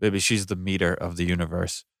so. Maybe she's the meter of the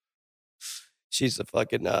universe. She's the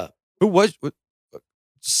fucking Who was?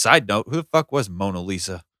 Side note: who the fuck was Mona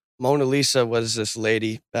Lisa? Mona Lisa was this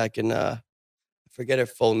lady back in I forget her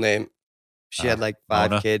full name. She had like 5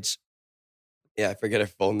 Mona? kids. Yeah, I forget her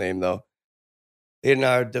full name though.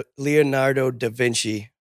 Leonardo da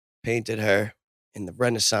Vinci painted her in the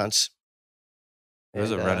Renaissance. He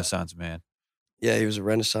was a And, Renaissance man. Yeah, he was a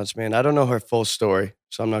Renaissance man. I don't know her full story,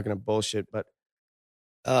 so I'm not gonna bullshit, but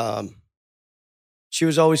she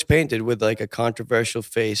was always painted with like a controversial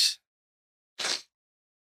face,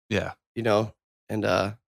 Yeah, you know, and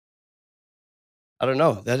I don't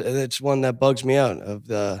know. That's one that bugs me out, of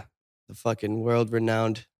the fucking world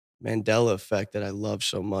renowned Mandela effect that I love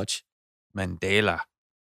so much. Mandela.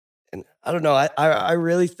 And I don't know. I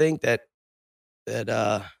really think that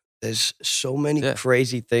there's so many Yeah.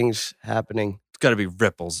 crazy things happening. It's got to be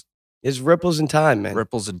ripples, There's ripples in time, man.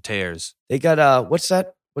 ripples and tears. They got what's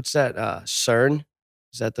that? CERN?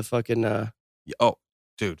 Is that the fucking Oh,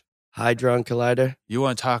 dude, Hadron Collider? you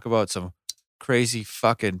want to talk about some crazy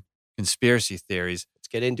fucking conspiracy theories? Let's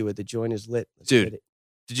get into it. The joint is lit. Let's Dude. get it.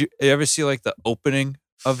 Did you ever see like the opening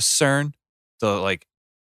of CERN, the like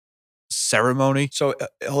ceremony? So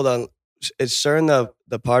hold on. Is CERN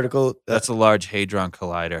the particle That's a large hadron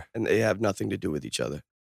collider. and they have nothing to do with each other?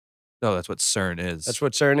 No, that's what CERN is. That's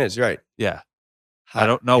what CERN is, right? Yeah, I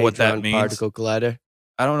don't know what that Hadron means. Particle collider.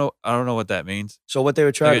 I don't know what that means. So what they were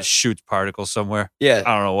I trying think it shoots particles somewhere. yeah.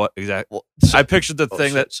 I don't know what exactly. Well, I pictured the Oh, thing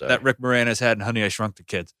shit, that sorry. Rick Moranis had in Honey, I Shrunk the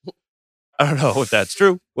Kids. I don't know if that's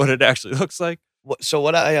true, what it actually looks like. So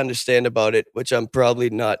what I understand about it, which I'm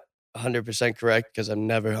probably not 100% correct because I'm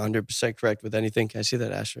never 100% correct with anything. Can I see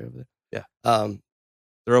that ashtray over there? Yeah.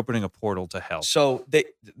 They're opening a portal to hell. So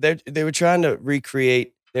they were trying to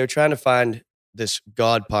recreate. They were trying to find this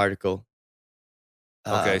God particle.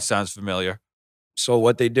 Okay, sounds familiar. So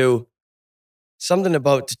what they do, something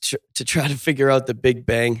about to try to figure out the Big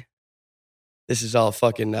Bang. This is all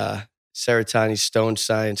fucking Serotonin stone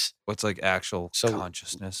science. What's like actual So,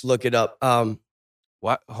 consciousness? Look it up.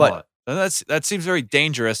 What? Hold but- on. That seems very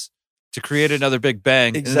dangerous to create another Big Bang.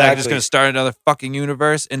 And they're just Exactly. going to start another fucking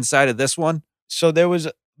universe inside of this one. So there was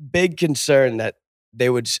a big concern that they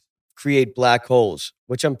would create black holes,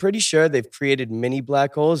 which I'm pretty sure they've created mini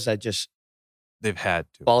black holes that just They've had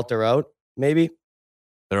to. falter out. Maybe.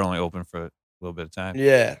 They're only open for a little bit of time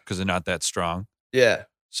Yeah. because they're not that strong. Yeah.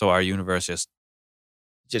 So our universe just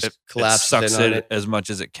it Collapses sucks in on it it. as much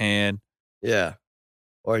as it can. Yeah.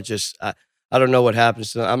 Or just I don't know what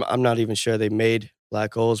happens to them. I'm not even sure they made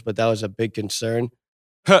black holes, but that was a big concern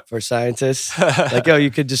for scientists. Like, oh, you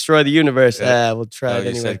could destroy the universe. Yeah. We'll try Oh, it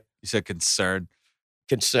anyway. you said concern.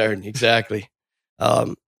 Concern, exactly.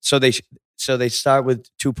 So they start with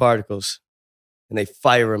 2 particles, and they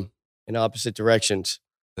fire them in opposite directions.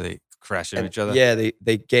 They crash into And each other. Yeah,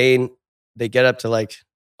 they get up to like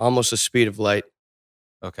almost the speed of light,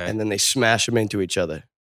 Okay. and then they smash them into each other.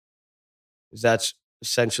 'Cause that's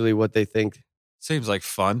essentially what they think Seems like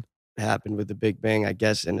fun. happened with the Big Bang, I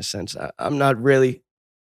guess, in a sense. I'm not really,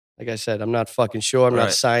 like I said, I'm not fucking sure. I'm not a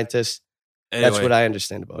Right. scientist. Anyway, That's what I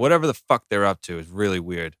understand about it. whatever the fuck they're up to is really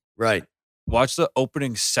weird. Right. Watch the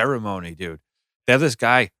opening ceremony, dude. They have this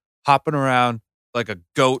guy hopping around like a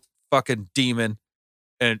goat fucking demon,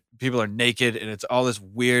 and people are naked, and it's all this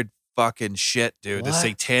weird fucking shit, dude. The What?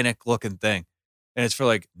 satanic looking thing. And it's for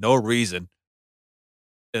like no reason.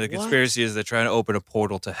 And the What? conspiracy is they're trying to open a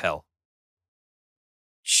portal to hell,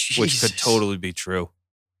 which could Jesus. totally be true.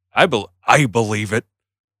 I believe it.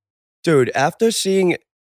 Dude, after seeing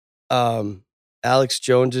Alex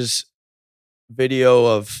Jones's video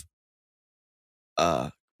of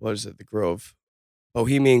what is it, the Grove?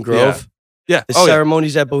 Bohemian Grove. Yeah. The Oh, yeah.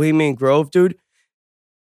 ceremonies at Bohemian Grove, dude.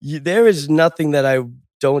 There is nothing that I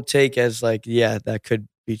don't take as like, yeah, that could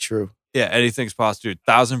be true. Yeah, anything's possible.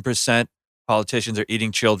 1,000% politicians are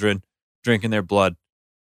eating children, drinking their blood.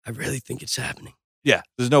 I really think it's happening. Yeah,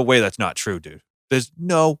 there's no way that's not true, dude. There's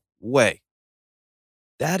no way.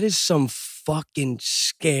 That is some fucking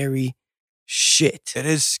scary shit. It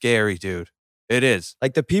is scary, dude. It is.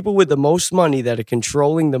 Like the people with the most money that are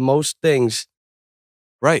controlling the most things.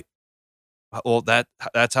 Right. Well,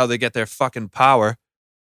 that's how they get their fucking power.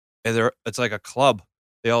 And it's like a club.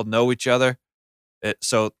 They all know each other.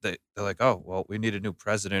 So they're like, oh, well, we need a new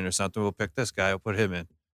president or something. We'll pick this guy. We'll put him in.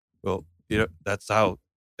 Well, that's how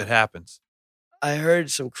it happens. I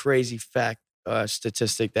heard some crazy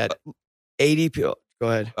statistic that 80 people. Go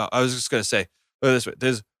ahead. I was just going to say, look at this way.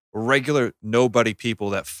 There's regular nobody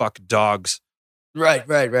people that fuck dogs. Right.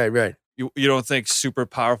 You don't think super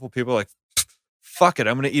powerful people are like, fuck it,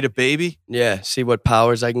 I'm going to eat a baby? Yeah, see what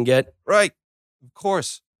powers I can get. Right. Of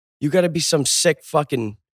course. You got to be some sick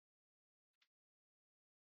fucking.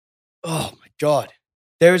 Oh my God.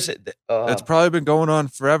 It's probably been going on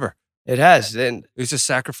forever. It has. And They used to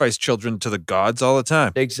sacrifice children to the gods all the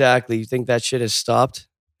time. exactly. You think that shit has stopped?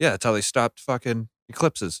 Yeah, that's how they stopped fucking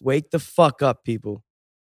eclipses. Wake the fuck up, people.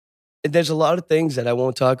 And there's a lot of things that I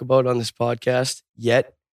won't talk about on this podcast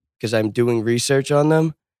yet because I'm doing research on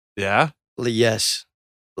them. Yeah? Yes.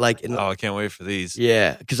 Like, Oh, I can't wait for these.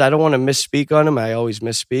 yeah, because I don't want to misspeak on them. I always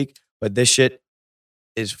misspeak, but this shit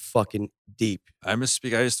is fucking deep. I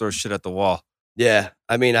misspeak. I just throw shit at the wall. Yeah.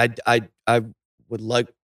 I mean, I would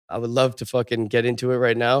love to fucking get into it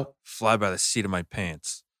right now. Fly by the seat of my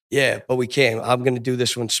pants. Yeah, but we can't. I'm going to do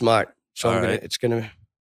this one smart. So All I'm gonna, right. it's going to,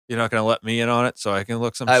 You're not going to let me in on it so I can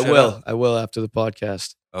look some I shit will. up? I will after the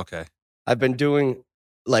podcast. Okay. I've been doing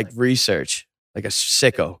like research, like a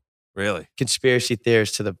sicko. Really? Conspiracy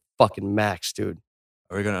theorists to the fucking max, dude.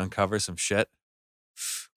 Are we going to uncover some shit?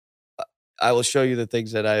 I will show you the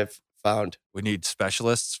things that I have found. We need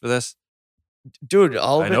specialists for this? Dude,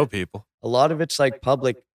 all I of know it, people. a lot of it's like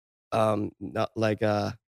public, not like,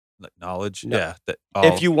 Like knowledge. No. Yeah.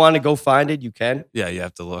 if you want to go find it, you can. Yeah, you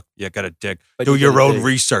have to look. You got to dig. But Do you your gotta own dig.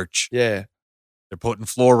 research. Yeah. They're putting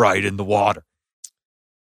fluoride in the water.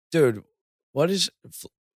 Dude, what does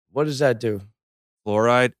that do?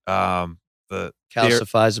 Fluoride, the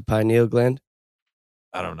Calcifies the pineal gland?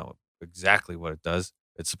 I don't know exactly what it does.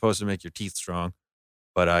 It's supposed to make your teeth strong,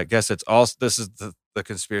 but I guess it's also, this is the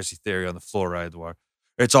conspiracy theory on the fluoride water.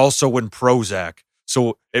 It's also in Prozac,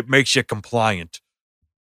 so it makes you compliant.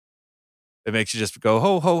 It makes you just go,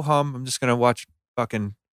 ho, ho, hum. I'm just going to watch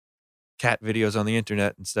fucking cat videos on the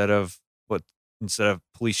internet instead of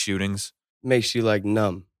police shootings. Makes you like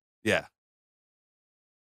numb. Yeah.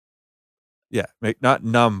 Yeah. Not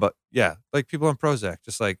numb, but yeah. Like people on Prozac,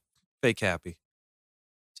 just like fake happy.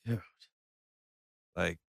 Dude.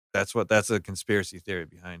 Like that's a conspiracy theory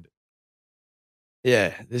behind it.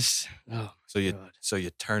 Yeah. This, oh, God. So you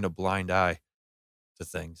turn a blind eye to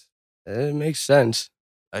things. It makes sense.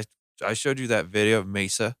 I showed you that video of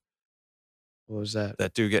Mesa, What was that?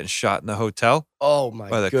 that dude getting shot in the hotel Oh my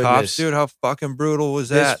by the goodness. cops, dude. How fucking brutal was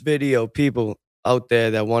This that? video, people out there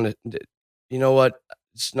that want to, you know what?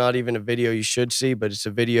 It's not even a video you should see, but it's a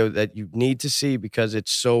video that you need to see because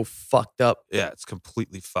it's so fucked up. Yeah, it's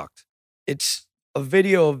completely fucked. It's a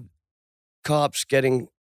video of cops getting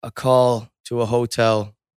a call to a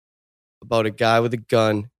hotel about a guy with a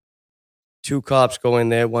gun. 2 cops go in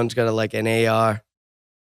there. One's got an AR.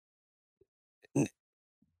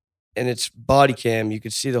 And it's body cam. You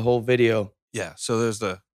can see the whole video. Yeah. So there's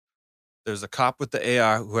a cop with the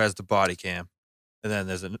AR who has the body cam, and then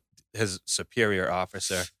there's his superior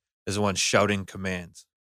officer is the one shouting commands.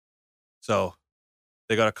 So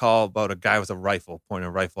they got a call about a guy with a rifle, pointing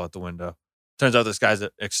a rifle out the window. Turns out this guy's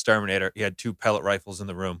an exterminator. He had 2 pellet rifles in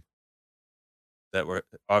the room that were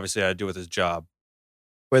obviously had to do with his job.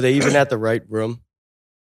 Were they even at the right room?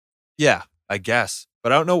 Yeah, I guess.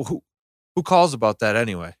 But I don't know who calls about that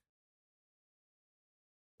anyway.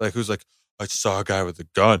 Like, who's like, I saw a guy with a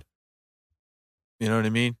gun. You know what I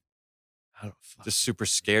mean? I don't Just super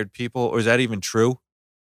scared people. Or is that even true?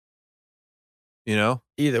 You know,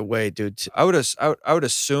 Either way, dude. I would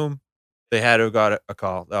assume they had to have got a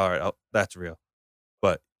call. All right, that's real.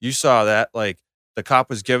 But you saw that, like, the cop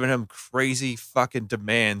was giving him crazy fucking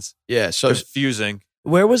demands, Yeah. So confusing.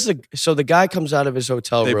 where was the guy comes out of his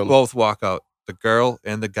hotel They room? both walk out. The girl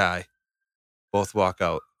and the guy both walk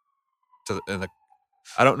out.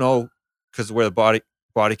 I don't know, because where the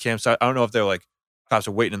body cam's at, I don't know if they were like, cops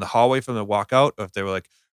are waiting in the hallway for them to walk out, or if they were like,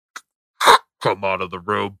 come out of the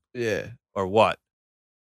room, Yeah. or what.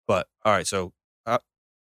 But all right, so I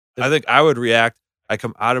think I would react. I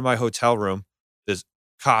come out of my hotel room. There's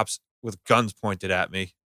cops with guns pointed at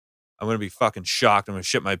me. I'm gonna be fucking shocked. I'm gonna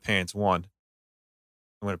shit my pants. One,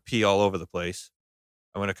 I'm gonna pee all over the place.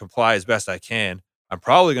 I'm gonna comply as best I can. I'm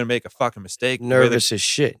probably gonna make a fucking mistake. Nervous as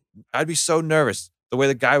shit. I'd be so nervous. The way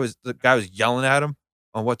the guy was yelling at him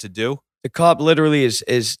on what to do. The cop literally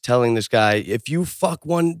is telling this guy, if you fuck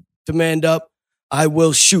one demand up, I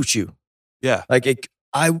will shoot you. Yeah. Like,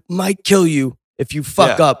 I might kill you if you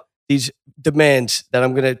fuck up these demands that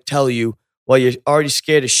I'm going to tell you while you're already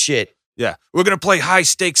scared of shit. Yeah. We're going to play high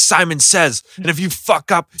stakes, Simon Says. And if you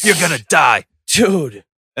fuck up, you're going to die. Dude. And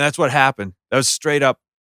that's what happened. That was straight up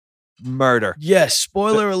murder. Yes.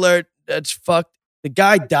 Spoiler alert. That's fucked. The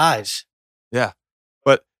guy dies. Yeah.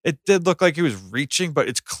 But it did look like he was reaching, but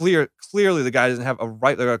it's clearly the guy doesn't have a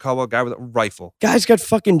right. They're going to call a guy with a rifle. Guy's got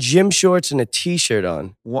fucking gym shorts and a t-shirt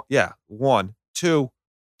on. One. Two,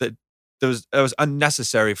 that it was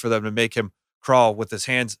unnecessary for them to make him crawl with his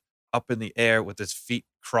hands up in the air with his feet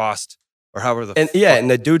crossed or however the and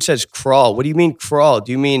the dude says crawl. What do you mean crawl?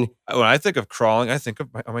 Do you mean when I think of crawling, I think of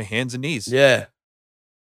my hands and knees. Yeah.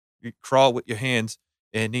 You crawl with your hands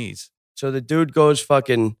and knees. So the dude goes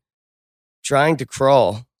fucking trying to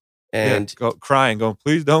crawl and crying, going,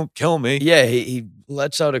 please don't kill me. Yeah, he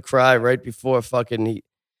lets out a cry right before fucking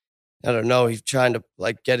I don't know, he's trying to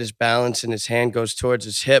like get his balance and his hand goes towards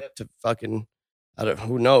his hip to fucking,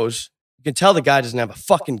 who knows. You can tell the guy doesn't have a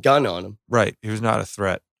fucking gun on him. Right. He was not a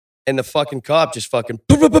threat. And the fucking cop just fucking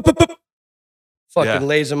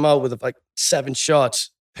lays him out with like 7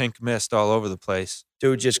 shots. Pink mist all over the place.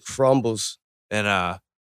 Dude just crumbles. And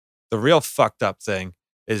the real fucked up thing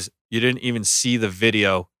is you didn't even see the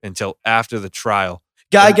video until after the trial.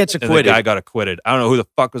 Guy gets acquitted. And the guy got acquitted. I don't know who the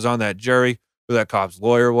fuck was on that jury, who that cop's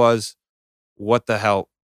lawyer was, what the hell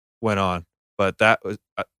went on. But that was,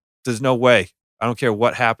 there's no way. I don't care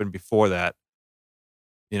what happened before that.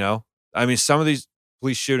 You know? I mean, some of these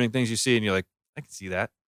police shooting things you see and you're like, I can see that.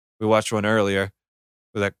 We watched one earlier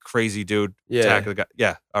with that crazy dude attacking the guy.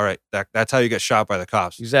 Yeah, all right. That's how you get shot by the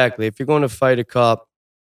cops. Exactly. If you're going to fight a cop,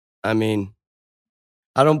 I mean,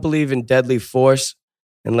 I don't believe in deadly force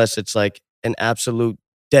unless it's like an absolute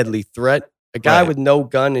deadly threat. A guy with no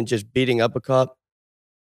gun and just beating up a cop,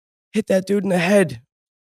 hit that dude in the head.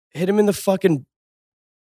 Hit him in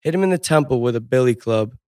the temple with a billy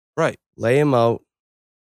club. Right. Lay him out.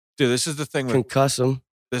 Dude, this is the thing with concuss him.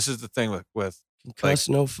 This is the thing with concuss,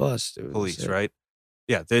 no fuss, dude. Police, right?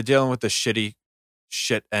 Yeah, they're dealing with the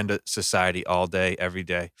shit end of society all day, every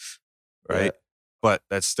day. Right? Yeah. But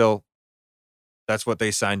that's what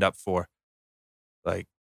they signed up for. Like,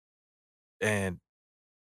 and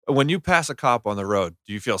when you pass a cop on the road,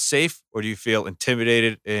 do you feel safe or do you feel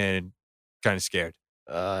intimidated and kind of scared?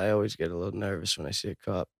 I always get a little nervous when I see a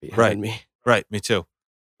cop behind me. Right, me too.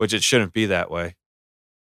 Which it shouldn't be that way.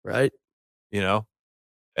 Right? You know?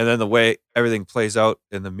 And then the way everything plays out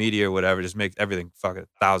in the media or whatever just makes everything fucking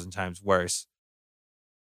 1,000 times worse.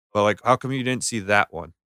 But like, how come you didn't see that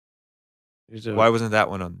one? Why wasn't that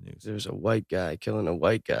one on the news? There's a white guy killing a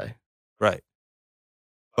white guy. Right.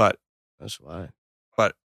 But that's why.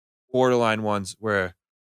 But borderline ones where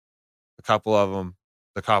a couple of them,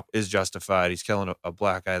 the cop is justified. He's killing a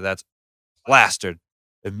black guy. That's plastered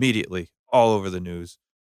immediately all over the news.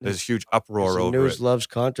 There's a huge uproar over it. The news loves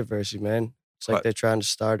controversy, man. It's like they're trying to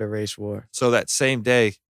start a race war. So that same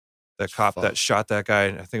day, the cop that shot that guy,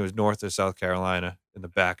 I think it was North or South Carolina, in the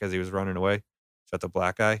back as he was running away, shot the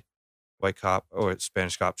black guy. White cop or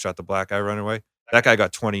Spanish cop shot the black guy running away. That guy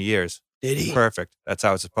got 20 years. Did he? Perfect. That's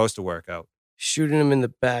how it's supposed to work out. Shooting him in the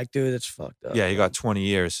back, dude, that's fucked up. Yeah, he got 20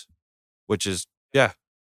 years, which is,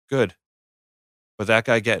 good. But that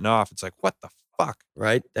guy getting off, it's like, what the fuck?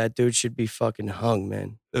 Right? That dude should be fucking hung,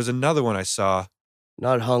 man. There's another one I saw.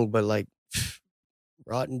 Not hung, but like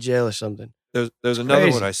rot in jail or something. There's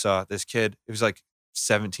another one I saw. This kid, he was like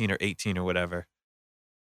 17 or 18 or whatever.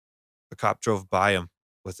 The cop drove by him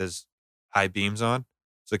with his high beams on.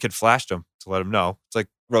 So the kid flashed him to let him know. It's like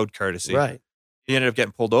road courtesy. Right. He ended up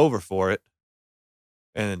getting pulled over for it.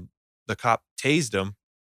 And the cop tased him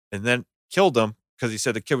and then killed him because he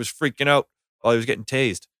said the kid was freaking out while he was getting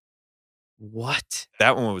tased. What?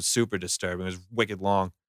 That one was super disturbing. It was wicked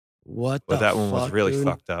long, What but the that one was fuck, really dude?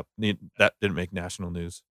 fucked up. That didn't make national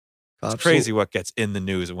news. Cops It's crazy what gets in the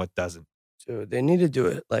news and what doesn't. Dude, they need to do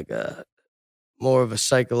it like more of a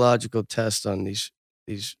psychological test on these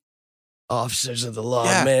officers of the law,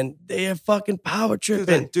 Yeah. man. They are fucking power Dude, tripping.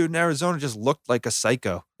 that dude in Arizona just looked like a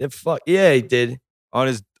psycho Yeah, he did. on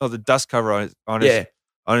the dust cover on Yeah.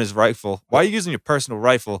 his rifle. Why are you using your personal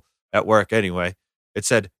rifle at work anyway? It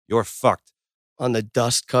said you're fucked. On the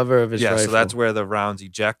dust cover of his rifle. So that's where the rounds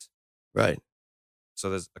eject. right. So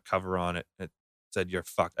there's a cover on it. It said you're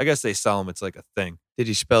fucked. I guess they sell them. It's like a thing. Did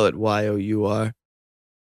he spell it Y-O-U-R?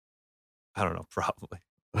 I don't know. Probably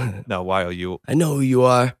no. Y-O-U. I know who you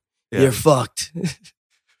are. Yeah. You're fucked.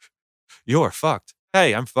 You're fucked.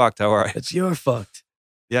 Hey, I'm fucked. How are you? It's you're fucked.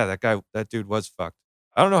 Yeah, that dude was fucked.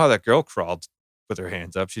 I don't know how that girl crawled with her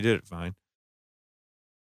hands up. She did it fine.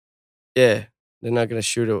 Yeah. They're not gonna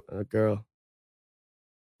shoot a girl.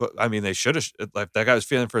 But I mean, they should have. Like that guy was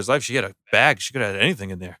feeling for his life. She had a bag. She could have had anything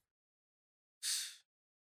in there.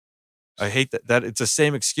 I hate that it's the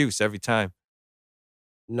same excuse every time.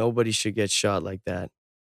 Nobody should get shot like that.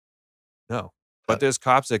 No, but there's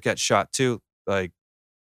cops that get shot too. Like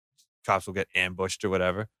cops will get ambushed or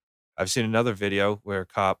whatever. I've seen another video where a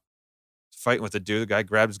cop fighting with a dude. The guy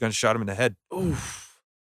grabbed his gun, shot him in the head. Oof.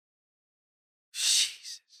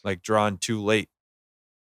 Jesus. Like drawn too late.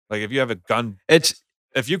 Like if you have a gun,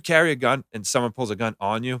 if you carry a gun and someone pulls a gun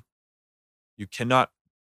on you, you cannot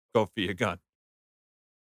go for your gun.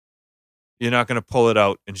 You're not going to pull it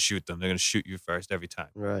out and shoot them. They're going to shoot you first every time.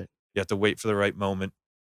 Right. You have to wait for the right moment.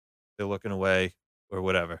 They're looking away or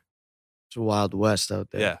whatever. It's a Wild West out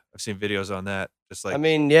there. Yeah, I've seen videos on that. Just like I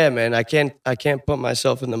mean, yeah, man. I can't put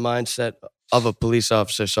myself in the mindset of a police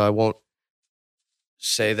officer, so I won't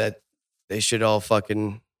say that they should all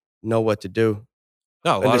fucking know what to do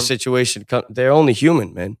no, in the situation. They're only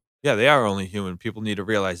human, man. yeah, they are only human. People need to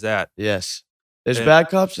realize that. Yes. There's And- bad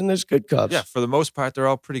cops and there's good cops. Yeah, for the most part, they're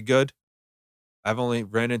all pretty good. I've only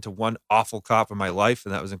ran into one awful cop in my life,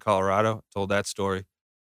 and that was in Colorado. I told that story.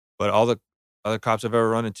 But all the other cops I've ever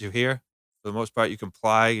run into here, for the most part, you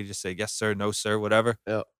comply. You just say yes, sir, no, sir, whatever.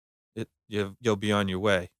 Yeah. You'll be on your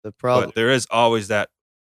way. The problem, But there is always that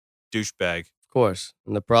douchebag. of course,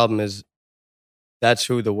 and the problem is that's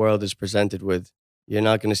who the world is presented with. You're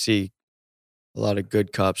not going to see a lot of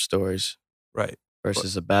good cop stories Right.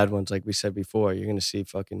 versus the bad ones, like we said before. You're going to see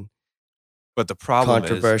fucking But the problem is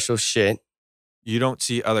controversial shit. you don't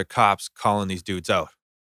see other cops calling these dudes out.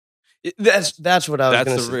 That's what I was That's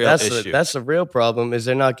going to the say. real issue. That's the real problem is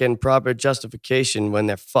they're not getting proper justification when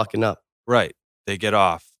they're fucking up. Right. They get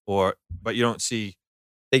off. But you don't see,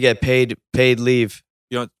 They get paid leave.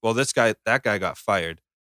 well, that guy got fired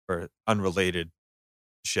for unrelated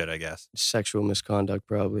shit, I guess. Sexual misconduct,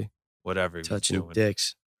 probably. Whatever he was Touching doing.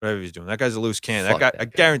 dicks. Whatever he's doing. That guy's a loose cannon. Fuck That guy, that I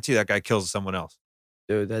guy. guarantee that guy kills someone else.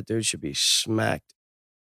 Dude, that dude should be smacked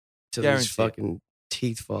till Guarantee his it. fucking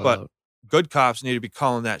teeth fall But- out. Good cops need to be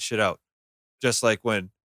calling that shit out. Just like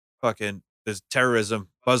when fucking there's terrorism,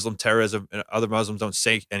 Muslim terrorism, and other Muslims don't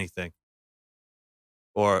say anything.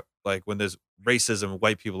 Or like when there's racism,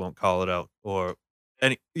 white people don't call it out. Or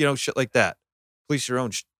any, shit like that. Police your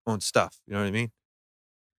own stuff. You know what I mean?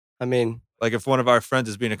 I mean, Like if one of our friends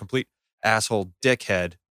is being a complete asshole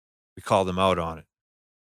dickhead, we call them out on it.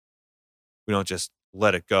 We don't just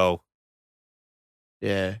let it go.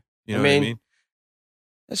 yeah. You I know what I mean, mean?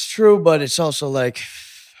 That's true, but it's also like,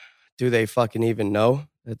 do they fucking even know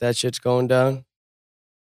that shit's going down?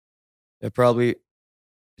 They're probably,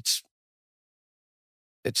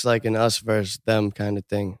 it's like an us versus them kind of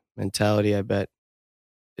thing, mentality, I bet.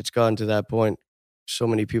 It's gotten to that point. So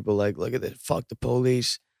many people like, look at this, fuck the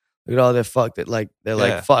police. Look at all that fuck that they're Yeah.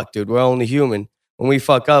 like, fuck, dude, we're only human. When we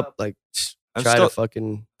fuck up, like, I'm try still- to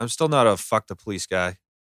fucking, I'm still not a fuck the police guy,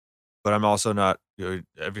 but I'm also not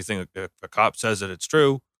everything a cop says that it's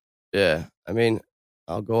true. yeah. I mean,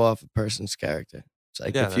 I'll go off a person's character. It's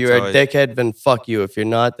like, Yeah, if you're a that's how dickhead, then fuck you. If you're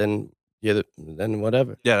not, then then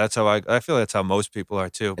whatever. Yeah, that's how I feel that's how most people are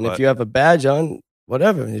too. And But if you have a badge on,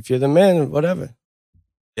 whatever. If you're the man, whatever.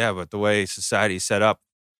 yeah, but the way society's set up,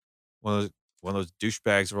 one of those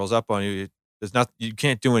douchebags rolls up on you, there's nothing, you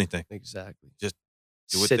can't do anything. Exactly. Just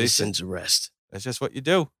do what they say. Citizens arrest. That's just what you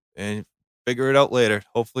do, and figure it out later.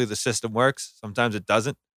 Hopefully the system works. Sometimes it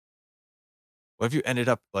doesn't. What if you ended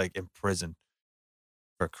up like in prison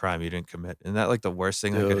for a crime you didn't commit? Isn't that like the worst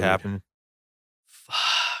thing that could Dude. happen? Fuck.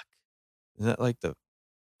 Isn't that like the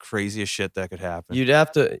craziest shit that could happen? You'd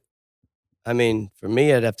have to, I mean, for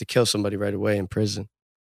me, I'd have to kill somebody right away in prison.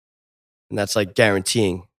 And that's like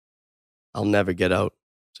guaranteeing I'll never get out.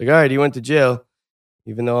 It's like, all right, you went to jail.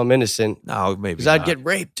 even though I'm innocent. No, maybe Because I'd not. get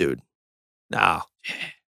raped, dude. No.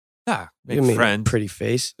 Nah, Give make me a friends. pretty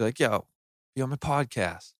face. Be like, yo, be on my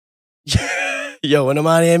podcast. Yo, when I'm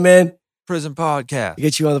out here, man, Prison podcast. I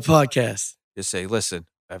get you on the podcast. Just say, listen,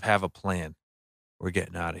 I have a plan. We're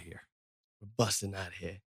getting out of here. We're busting out of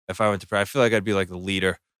here. If I went to prison, I feel like I'd be like the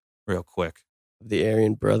leader real quick. Of the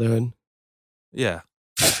Aryan Brotherhood. Yeah.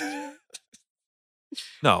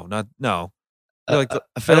 No. I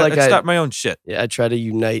feel like I'd start my own shit. Yeah, I try to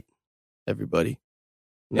unite everybody.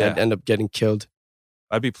 And Yeah. I'd end up getting killed.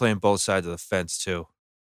 I'd be playing both sides of the fence too.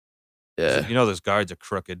 Yeah. You know those guards are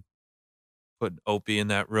crooked. Putting Opie in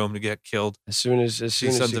that room to get killed. As soon as Sons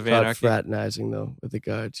you're of caught Anarchy? fraternizing though with the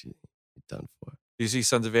guards, you're done for. Do you see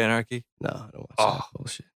Sons of Anarchy? No, I don't watch Oh. that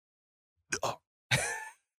bullshit.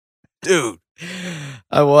 Dude.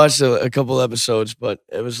 I watched a couple episodes, but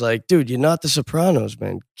it was like, dude, you're not the Sopranos,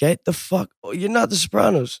 man. Get the fuck. You're not the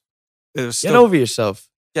Sopranos. It was Get still, over yourself.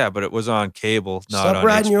 yeah, but it was on cable, not Stop on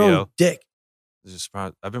riding HBO. your own dick. It was just-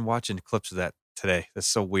 I've been watching clips of that today. That's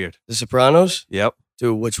so weird. The Sopranos, Yep.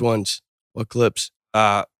 dude. Which ones? What clips?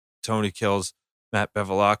 Tony kills Matt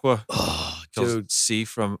Bevilacqua. Oh, Kills dude. C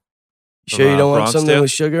from. You sure you don't want Bronx something Tale?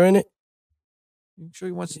 with sugar in it? You sure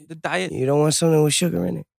he wants the diet? You don't want something with sugar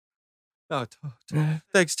in it? No,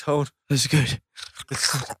 thanks, Tone. That's good.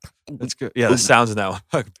 That's good. Yeah, the sounds in that one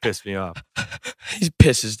fucking pissed me off. He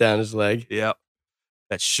pisses down his leg. Yep.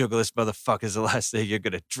 That sugarless motherfucker's the last thing you're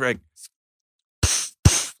gonna drink.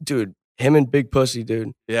 Dude, him and Big Pussy,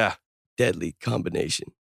 dude. Yeah, Deadly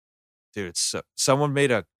combination. dude. Someone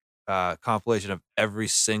made a compilation of every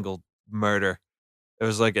single murder. It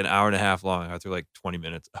was like an hour and a half long. I got through like 20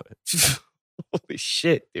 minutes of it. Holy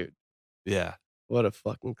shit, dude. Yeah, What a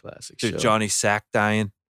fucking classic dude. show. Johnny Sack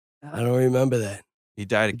dying. I don't remember that. He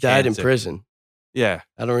died He of died in cancer. prison. Yeah,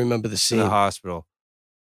 I don't remember the in scene. the hospital.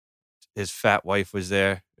 His fat wife was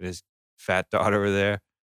there. And his fat daughter were there,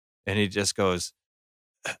 and he just goes,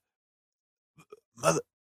 "Mother,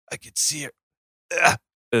 I could see her," and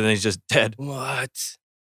then he's just dead. What?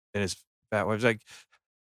 And his fat wife's like,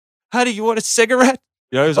 "Honey, you want a cigarette?"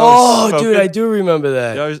 You know, he was Oh, always dude, smoking. I do remember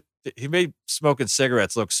that. You know, he made smoking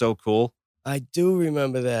cigarettes look so cool. I do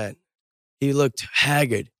remember that. He looked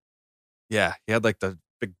haggard. Yeah, he had like the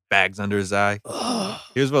big bags under his eye. Oh,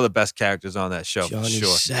 He was one of the best characters on that show Johnny for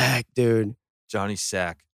sure. Sack, dude. Johnny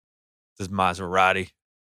Sack, this Maserati.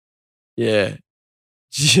 Yeah.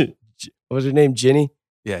 What was her name? Ginny?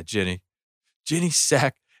 Yeah, Ginny. Ginny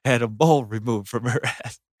Sack had a mole removed from her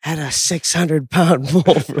ass. Had a 600-pound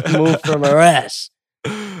mole removed from her ass.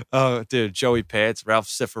 Oh, dude, Joey Pants, Ralph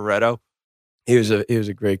Cifaretto. He was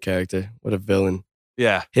a great character. What a villain.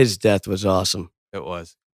 Yeah, His death was awesome. it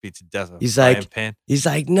was. Beat to death. with a He's frying like- pan. He's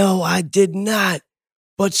like, no, I did not.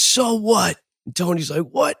 But so what? And Tony's like,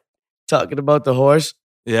 what? Talking about the horse.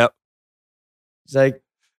 Yep. He's like,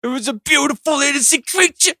 It was a beautiful, innocent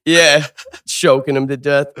creature. yeah, choking him to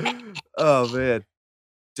death. Oh, man.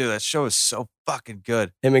 Dude, that show is so fucking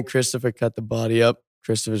good. Him and Christopher cut the body up.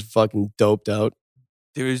 Christopher's fucking doped out.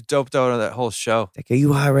 Dude, he's doped out on that whole show. Like, are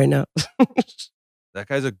you high right now? That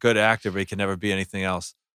guy's a good actor, but he can never be anything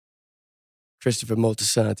else. Christopher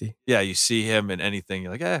Moltisanti. Yeah, you see him in anything,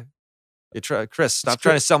 you're like, you try, Chris, stop It's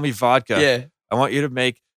trying to Chris. sell me vodka. Yeah. I want you to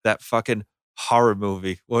make that fucking horror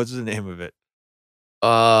movie. What's the name of it?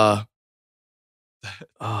 Oh,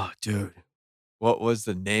 dude. What was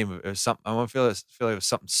the name of it? It was something. I want to feel like it was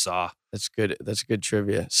something Saw. That's good. That's good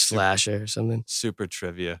trivia. Slasher or something. Super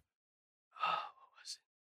trivia.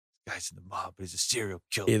 Guy's in the mob, but he's a serial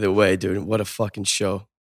killer. Either way, dude. What a fucking show.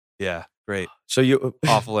 Yeah, great. So you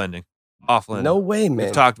Awful ending. Awful ending. No way, man.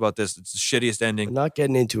 We've talked about this. It's the shittiest We're ending. not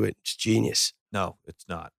getting into it. It's genius. No, it's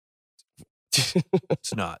not.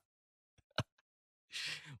 It's not.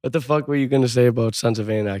 What the fuck were you gonna say about Sons of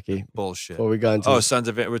Anarchy Bullshit. before we got into Oh, the Sons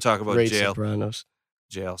of Anarchy. We're talking about great jail. Sopranos?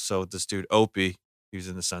 Jail. So this dude Opie, he was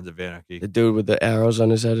in the Sons of Anarchy. The dude with the arrows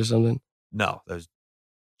on his head or something. No, that was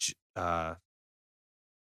that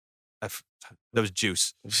was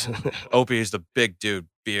Juice. Opie is the big dude,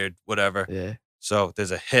 beard, whatever. Yeah. So there's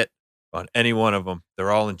a hit on any one of them. They're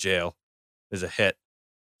all in jail. There's a hit.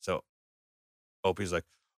 So Opie's like,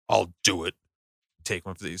 I'll do it. Take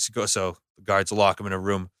one for these. So the guards lock him in a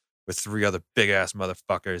room with 3 other big ass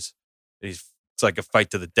motherfuckers. It's like a fight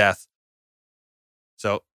to the death.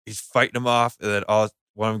 So he's fighting them off, and then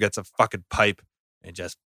one of them gets a fucking pipe and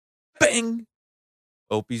just bang.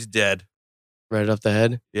 Opie's dead. Right off the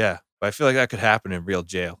head. Yeah. But I feel like that could happen in real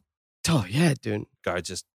jail. Oh yeah, dude. Guards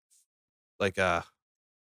just like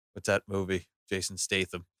what's that movie? Jason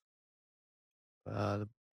Statham. The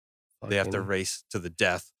They have to fucking, race to the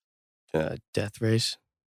death. death race.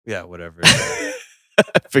 Yeah, whatever.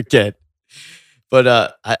 Forget.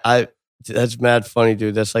 But I that's mad funny,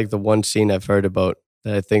 dude. That's like the one scene I've heard about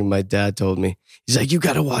that I think my dad told me. He's like, you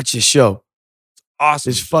got to watch this show. Awesome.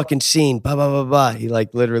 This show. fucking scene. Blah, blah, blah, blah. He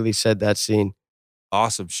like literally said that scene.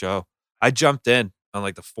 Awesome show. I jumped in on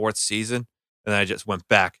like the 4th season and then I just went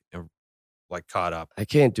back and like caught up. I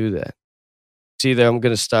can't do that. It's either I'm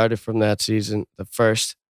going to start it from that season, the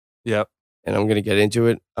first, Yep. and I'm going to get into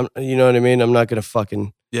it. You know what I mean? I'm not going to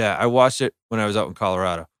fucking. Yeah. I watched it when I was out in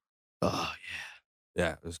Colorado. Oh,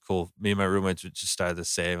 Yeah. It was cool. Me and my roommates just started the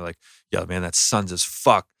same. Like, yo, man, that sun's as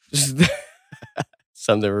fuck. yeah.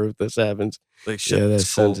 Something ruthless happens. Like, shit. Yeah, that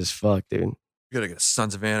it's cool. sun's as fuck, dude. You gotta get a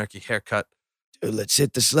Sons of Anarchy haircut. Dude, let's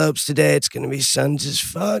hit the slopes today. It's going to be suns as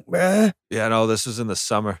fuck, bruh. Yeah, no, this was in the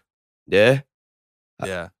summer. Yeah.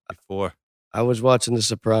 Yeah, before. I was watching The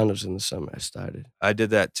Sopranos in the summer. I started. I did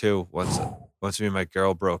that too once me and my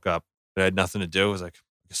girl broke up. I had nothing to do. I was like,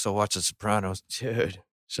 I guess I'll watch The Sopranos. Dude.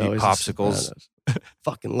 So Eat is The popsicles. Sopranos.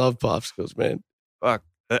 Fucking love popsicles, man. Fuck.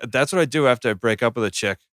 That's what I do after I break up with a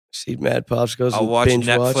chick. See mad popsicles. I'll and watch binge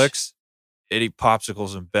Netflix watch. and eat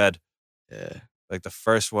popsicles in bed. Yeah. Like the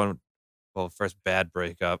first one, first bad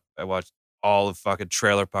breakup, I watched all of fucking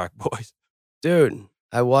Trailer Park Boys. Dude,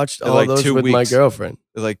 I watched In all like those 2 with my weeks. girlfriend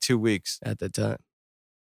In like 2 weeks at the time.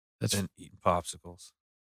 That's and eating popsicles.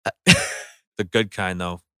 The good kind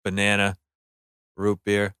though. Banana, root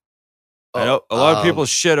beer. I know a lot of people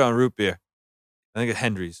shit on root beer. I think it's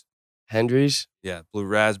Hendry's. Hendry's? Yeah, blue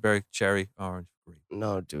raspberry, cherry, orange, green.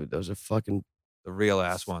 No, dude, those are fucking The real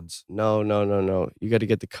ass ones. no. You got to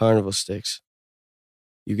get the carnival sticks.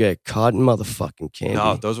 You get cotton motherfucking candy.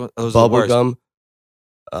 No, those are the bubble worst. gum,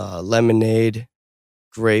 lemonade,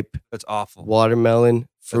 grape, That's awful. watermelon,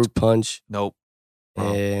 fruit punch, Nope.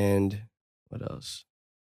 Wrong. and what else?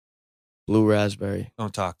 Blue raspberry.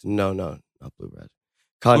 Don't talk to me. No, not blue raspberry.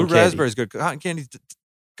 Cotton Blue candy. raspberry's good. Cotton candy's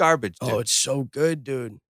garbage, dude. Oh, it's so good,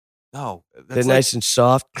 dude. No. They're That's like, nice and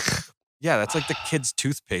soft. yeah, that's like the kid's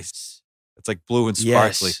toothpaste. It's like blue and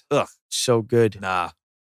sparkly. Yes. Ugh. So good. Nah.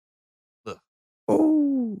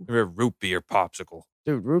 Oh, Give me a root beer popsicle.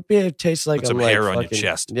 dude, root beer tastes like Put I'm some like hair on your fucking-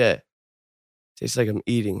 chest. Yeah, tastes like I'm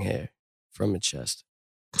eating hair from a chest.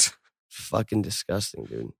 Fucking disgusting,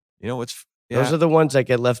 dude. You know what's Those are the ones that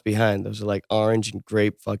get left behind. Those are like orange and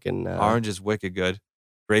grape fucking. orange is wicked good.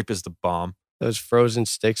 Grape is the bomb. Those frozen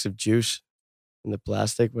sticks of juice in the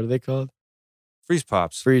plastic. What are they called? Freeze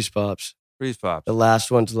pops. Freeze pops. Freeze pops. The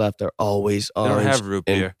last ones left are always They don't orange have root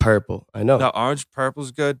and beer. purple. I know. No, orange,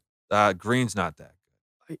 purple's good. Green's not that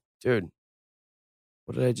good. Dude,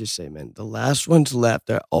 what did I just say, man? The last ones left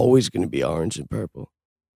are always going to be orange and purple.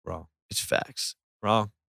 Wrong. It's facts.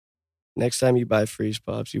 Wrong. Next time you buy freeze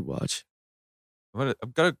pops, you watch. I'm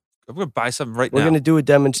gonna buy something right We're now. going to do a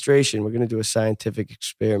demonstration. We're going to do a scientific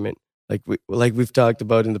experiment like we've talked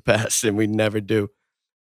about in the past and we never do.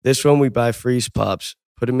 This one, we buy freeze pops,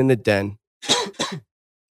 put them in the den. and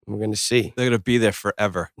we're going to see. They're gonna be there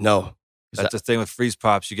forever. No, That's the thing with freeze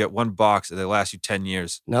pops. You get one box and they last you 10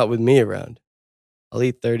 years. not with me around. I'll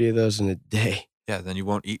eat 30 of those in a day. Yeah, then you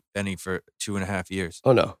won't eat any for 2.5 years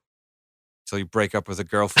Oh, no. until you break up with a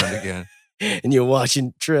girlfriend again. And you're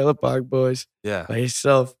watching Trailer Park Boys Yeah. by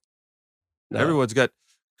yourself. No. Everyone's got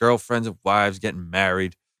girlfriends and wives getting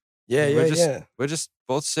married. Yeah, We're just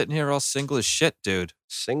both sitting here all single as shit, dude.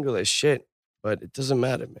 Single as shit, but it doesn't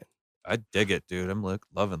matter, man. I dig it, dude. I'm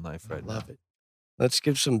loving life I right love now. it. Let's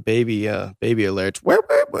give some baby alerts. Whoop,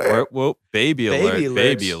 whoop, whoop. Whoa, baby alert. Baby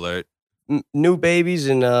Baby alerts. alert. New babies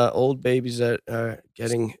and old babies that are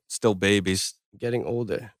getting Still babies,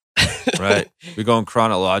 older. right? We going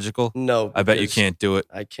chronological? No, I bet you because can't do it.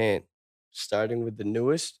 I can't. Starting with the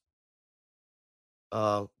newest.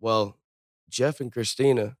 Well, Jeff and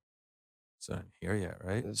Christina. It's not here yet,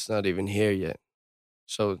 right? It's not even here yet.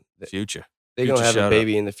 So Future. they're gonna Future have a shout-out.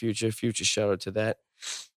 baby in the future. Future shout out to that.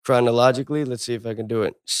 Chronologically, let's see if I can do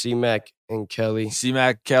it. C-Mac and Kelly.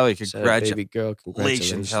 C-Mac Kelly, just had a congratulations. baby girl.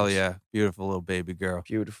 Congratulations. Hell yeah. Beautiful little baby girl.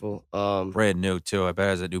 Beautiful. Brand new, too. I bet it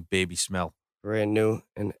has a new baby smell. Brand new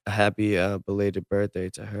and a happy belated birthday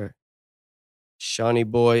to her. Shawnee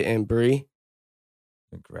boy and Bree.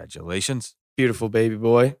 Congratulations. Beautiful baby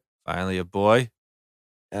boy. Finally a boy.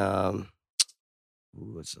 Who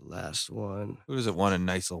was the last one? Who doesn't want a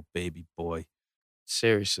nice little baby boy,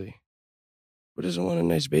 Seriously. Who doesn't want a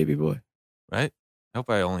nice baby boy? right? I hope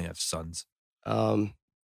I only have sons.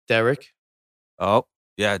 Derek. Oh,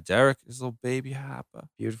 yeah, Derek is a little baby hopper.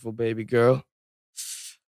 Beautiful baby girl.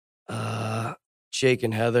 Jake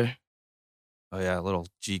and Heather. Oh, yeah, a little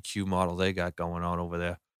GQ model they got going on over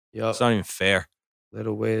there. Yup. It's not even fair.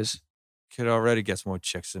 Little Wiz. Kid already gets more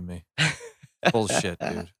chicks than me. Bullshit,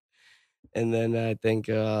 dude. And then I think,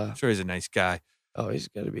 I'm sure he's a nice guy. oh, he's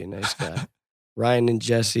got to be a nice guy. Ryan and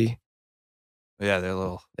Jesse, Yeah, they're a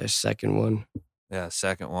little. their second one Yeah,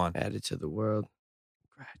 second one. added to the world.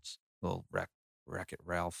 Congrats. Little Wreck-It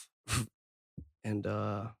Ralph. And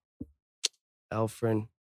Alfred.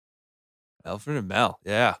 Alfred and Mel.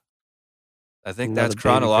 Yeah. I think Another that's baby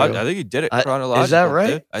chronological. girl. I think he did it Is chronological. that right?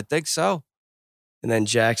 Dude. I think so. And then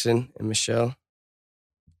Jackson and Michelle.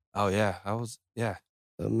 Oh, yeah. Yeah.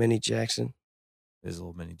 The mini Jackson. There's a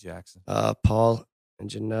little mini Jackson. Paul and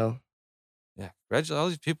Janelle. Yeah. Congratulations, all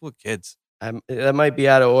these people with kids. That might be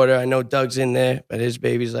out of order. I know Doug's in there, but his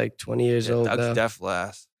baby's like 20 years old Doug's now. deaf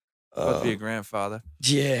last. Must be a grandfather.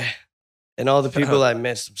 Yeah. And all the Shout people out. I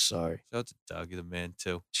missed, I'm sorry. Shout out to Doug, you're the man,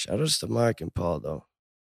 too. Shout outs to Mark and Paul, though.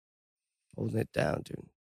 Holding it down, dude.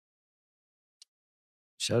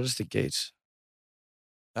 Shout outs to Gates.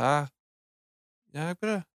 Yeah, I'm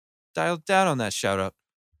going to dial it down on that shout out.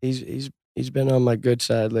 He's been on my good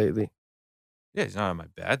side lately. Yeah, he's not on my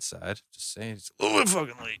bad side. Just saying, it's a little bit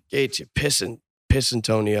fucking late. Gates, you're pissing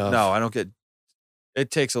Tony off. No, I don't get. It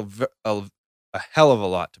takes a hell of a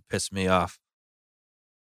lot to piss me off,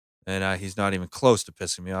 and he's not even close to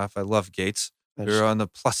pissing me off. I love Gates. You're on the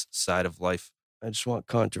plus side of life. I just want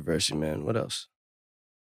controversy, man. What else?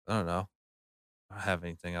 I don't know. I don't have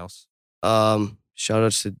anything else. Shout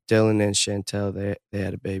outs to Dylan and Chantel. They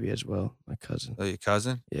had a baby as well. My cousin. Oh, your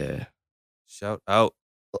cousin? Yeah. Shout out.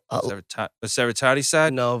 Severtati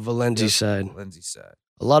side? No, Valenzi side. Lindsay side.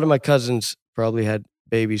 A lot of my cousins probably had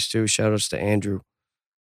babies too. Shout outs to Andrew.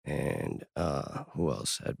 And who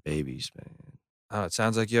else had babies, man? Oh, it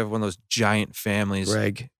sounds like you have one of those giant families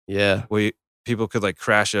Greg. Yeah. where people could like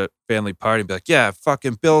crash a family party and be like, yeah,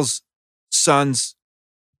 fucking Bill's son's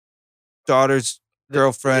daughter's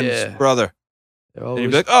girlfriend's Yeah. brother. They're And always,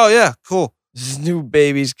 you'd be like, oh, yeah, cool. there's new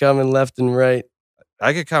babies coming left and right.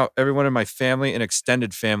 I could count everyone in my family and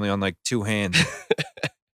extended family on like two hands.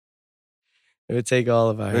 It would take all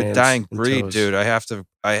of our They're a hands dying and breed, toes. dude. I have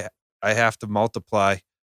to multiply,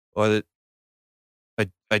 or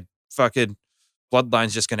I fucking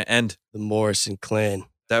bloodline's just gonna end. The Morrison clan.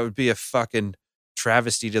 That would be a fucking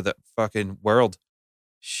travesty to the fucking world.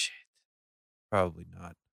 Shit. Probably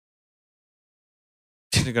not.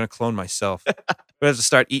 I'm gonna clone myself. I have to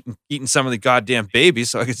start eating some of the goddamn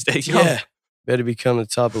babies so I can stay young. Yeah. Better become the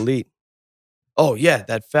top elite. Oh, yeah.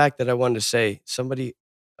 That fact that I wanted to say. Somebody,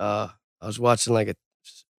 I was watching like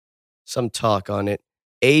some talk on it.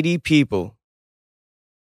 80 people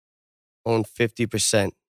own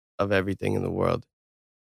 50% of everything in the world.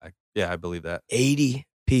 I believe that. 80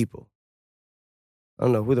 people. I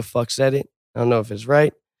don't know who the fuck said it. I don't know if it's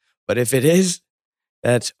right. But if it is,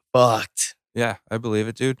 that's fucked. Yeah, I believe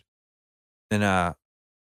it, dude. And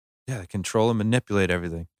they control and manipulate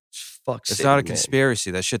everything. It's not a conspiracy.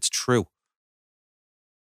 That shit's true.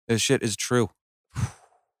 This shit is true.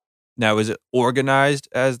 Now, is it organized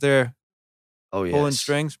as they're pulling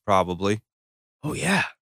strings? Probably. Oh, yeah.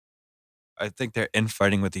 I think they're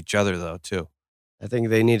infighting with each other, though, too. I think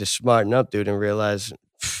they need to smarten up, dude, and realize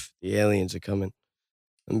the aliens are coming.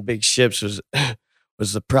 And big ships was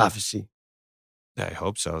the prophecy. Yeah, I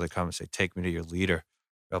hope so. They come and say, take me to your leader.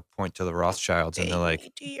 They'll point to the Rothschilds, and they're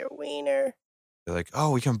like, to your wiener. they're like,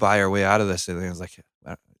 oh, we can buy our way out of this. And I was like,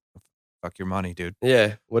 fuck your money, dude.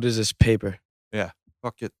 Yeah. What is this paper?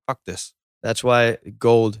 Fuck it. Fuck this. That's why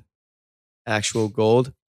gold, actual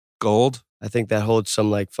gold, Gold? I think that holds some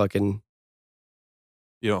like fucking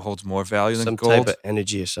You know what holds more value than some gold? type of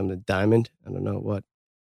energy or something. Diamond? I don't know what.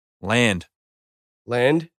 Land.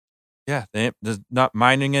 Land? Yeah, they're not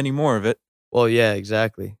mining any more of it. Well, yeah,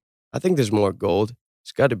 exactly. I think there's more gold.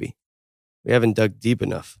 It's got to be. We haven't dug deep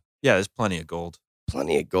enough. Yeah, there's plenty of gold.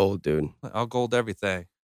 Plenty of gold, dude. I'll gold everything.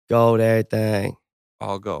 Gold everything.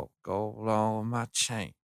 I'll go. Gold on my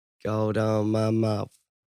chain. Gold on my mouth.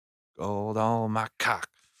 Gold on my cock.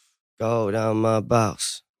 Gold on my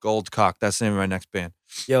boss. Gold cock. That's the name of my next band.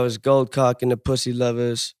 Yo, it's Gold Cock and the Pussy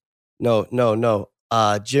Lovers. No.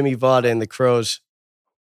 Jimmy Vada and the Crows.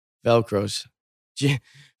 Velcros.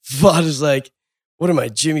 Vada's like, what am I,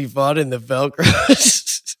 Jimmy Vada and the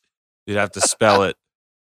Velcros? You'd have to spell it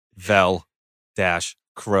Vel-Crows.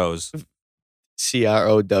 CROWS.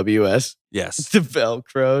 Yes. The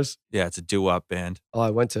Velcros. Yeah, it's a doo-wop band. Oh, I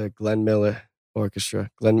went to Glenn Miller Orchestra.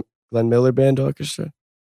 Glenn Miller Band Orchestra?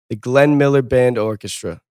 The Glenn Miller Band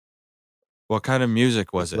Orchestra. What kind of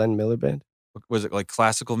music was it? Glenn Miller Band? Was it like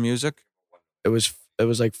classical music? It was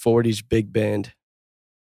like 40s big band.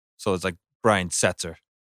 So it's like Brian Setzer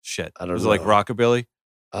shit. I don't Was know. it like rockabilly?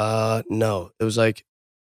 No. It was like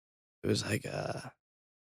The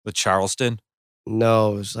Charleston?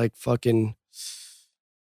 no, it was like fucking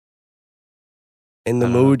In the I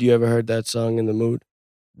don't know. Mood. You ever heard that song, In the Mood?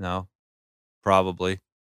 No, probably.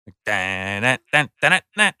 Were They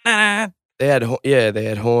had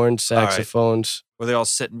horns, All right. saxophones. they all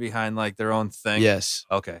sitting behind like their own thing? Yes.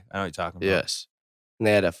 Okay, I know what you're talking about. Yes. And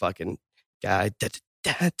they had a fucking guy. Da,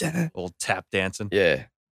 da, da, da. Old tap dancing. Yeah.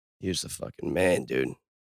 He was the fucking man, dude.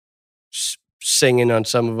 Singing on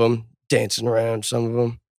some of them, dancing around some of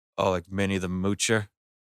them. Oh, like Minnie the Moocher.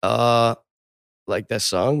 Like that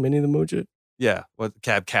song, Minnie the Moocher? Yeah, what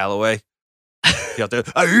Cab Calloway? He out there.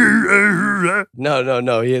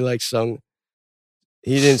 No. He like sung.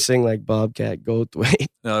 He didn't sing like Bobcat Goldthwait.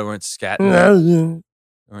 No, they weren't scatting.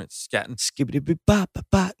 They weren't scatting. Skibbity ba ba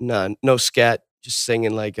ba. No scat. Just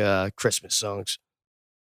singing like Christmas songs.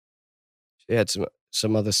 She had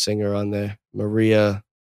some other singer on there, Maria.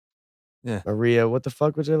 Yeah. Maria. What the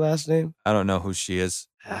fuck was her last name? I don't know who she is.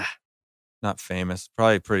 Ah, Not famous.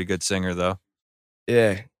 Probably a pretty good singer though.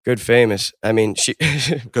 yeah, good famous. I mean, she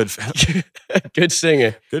Good, good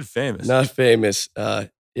singer, good famous. not famous.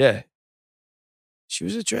 Yeah, she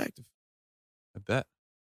was attractive. I bet.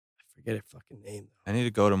 I forget her fucking name though. I need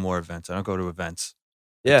to go to more events. I don't go to events.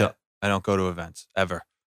 Yeah, I don't go to events ever.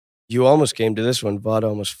 you almost came to this one. Vada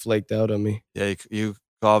almost flaked out on me. Yeah, you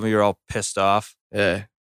called me. You're all pissed off. Yeah,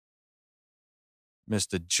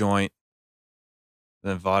 Missed a joint.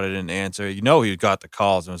 Then Vada didn't answer. You know he got the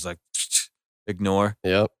calls and was like, ignore.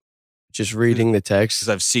 yep. Just reading the text, Because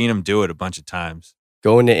I've seen him do it a bunch of times.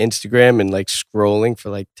 going to Instagram and like scrolling for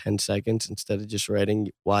like 10 seconds instead of just writing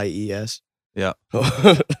YES. Yeah.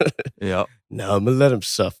 Yeah. No, I'm gonna let him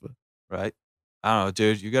suffer. Right. I don't know,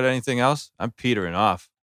 dude. You got anything else? I'm petering off.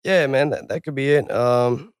 Yeah, man, that could be it.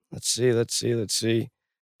 Let's see.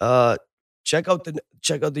 Check out the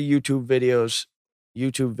YouTube videos.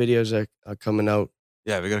 YouTube videos are coming out.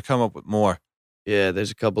 Yeah, we got to come up with more. Yeah, there's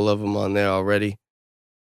a couple of them on there already.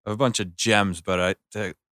 I have a bunch of gems, but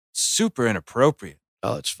they're super inappropriate.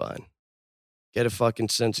 Oh, it's fine. Get a fucking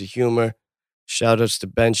sense of humor. Shout outs to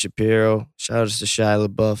Ben Shapiro. Shout outs to Shia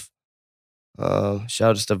LaBeouf. Shout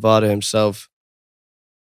outs to Vada himself.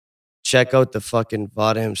 Check out the fucking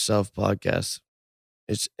Vada himself podcast.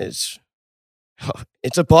 It's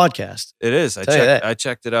a podcast. It is. Tell you that. I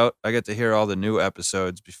checked it out. I get to hear all the new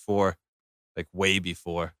episodes before, like way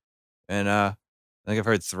before. And I think I've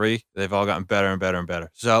heard 3. They've all gotten better and better and better.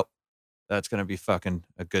 So that's going to be fucking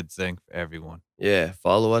a good thing for everyone. Yeah,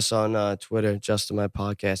 follow us on Twitter, Justin My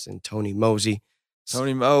Podcast, and Tony Mosey.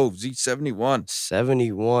 Tony Mo, Z71.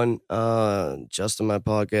 71, Justin My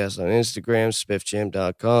Podcast on Instagram,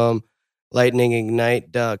 spiffjam.com,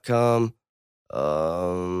 lightningignite.com,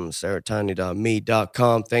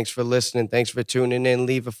 serotonin.me.com. Thanks for listening. Thanks for tuning in.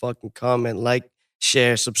 Leave a fucking comment, like,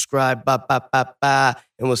 share, subscribe, and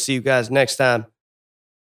we'll see you guys next time.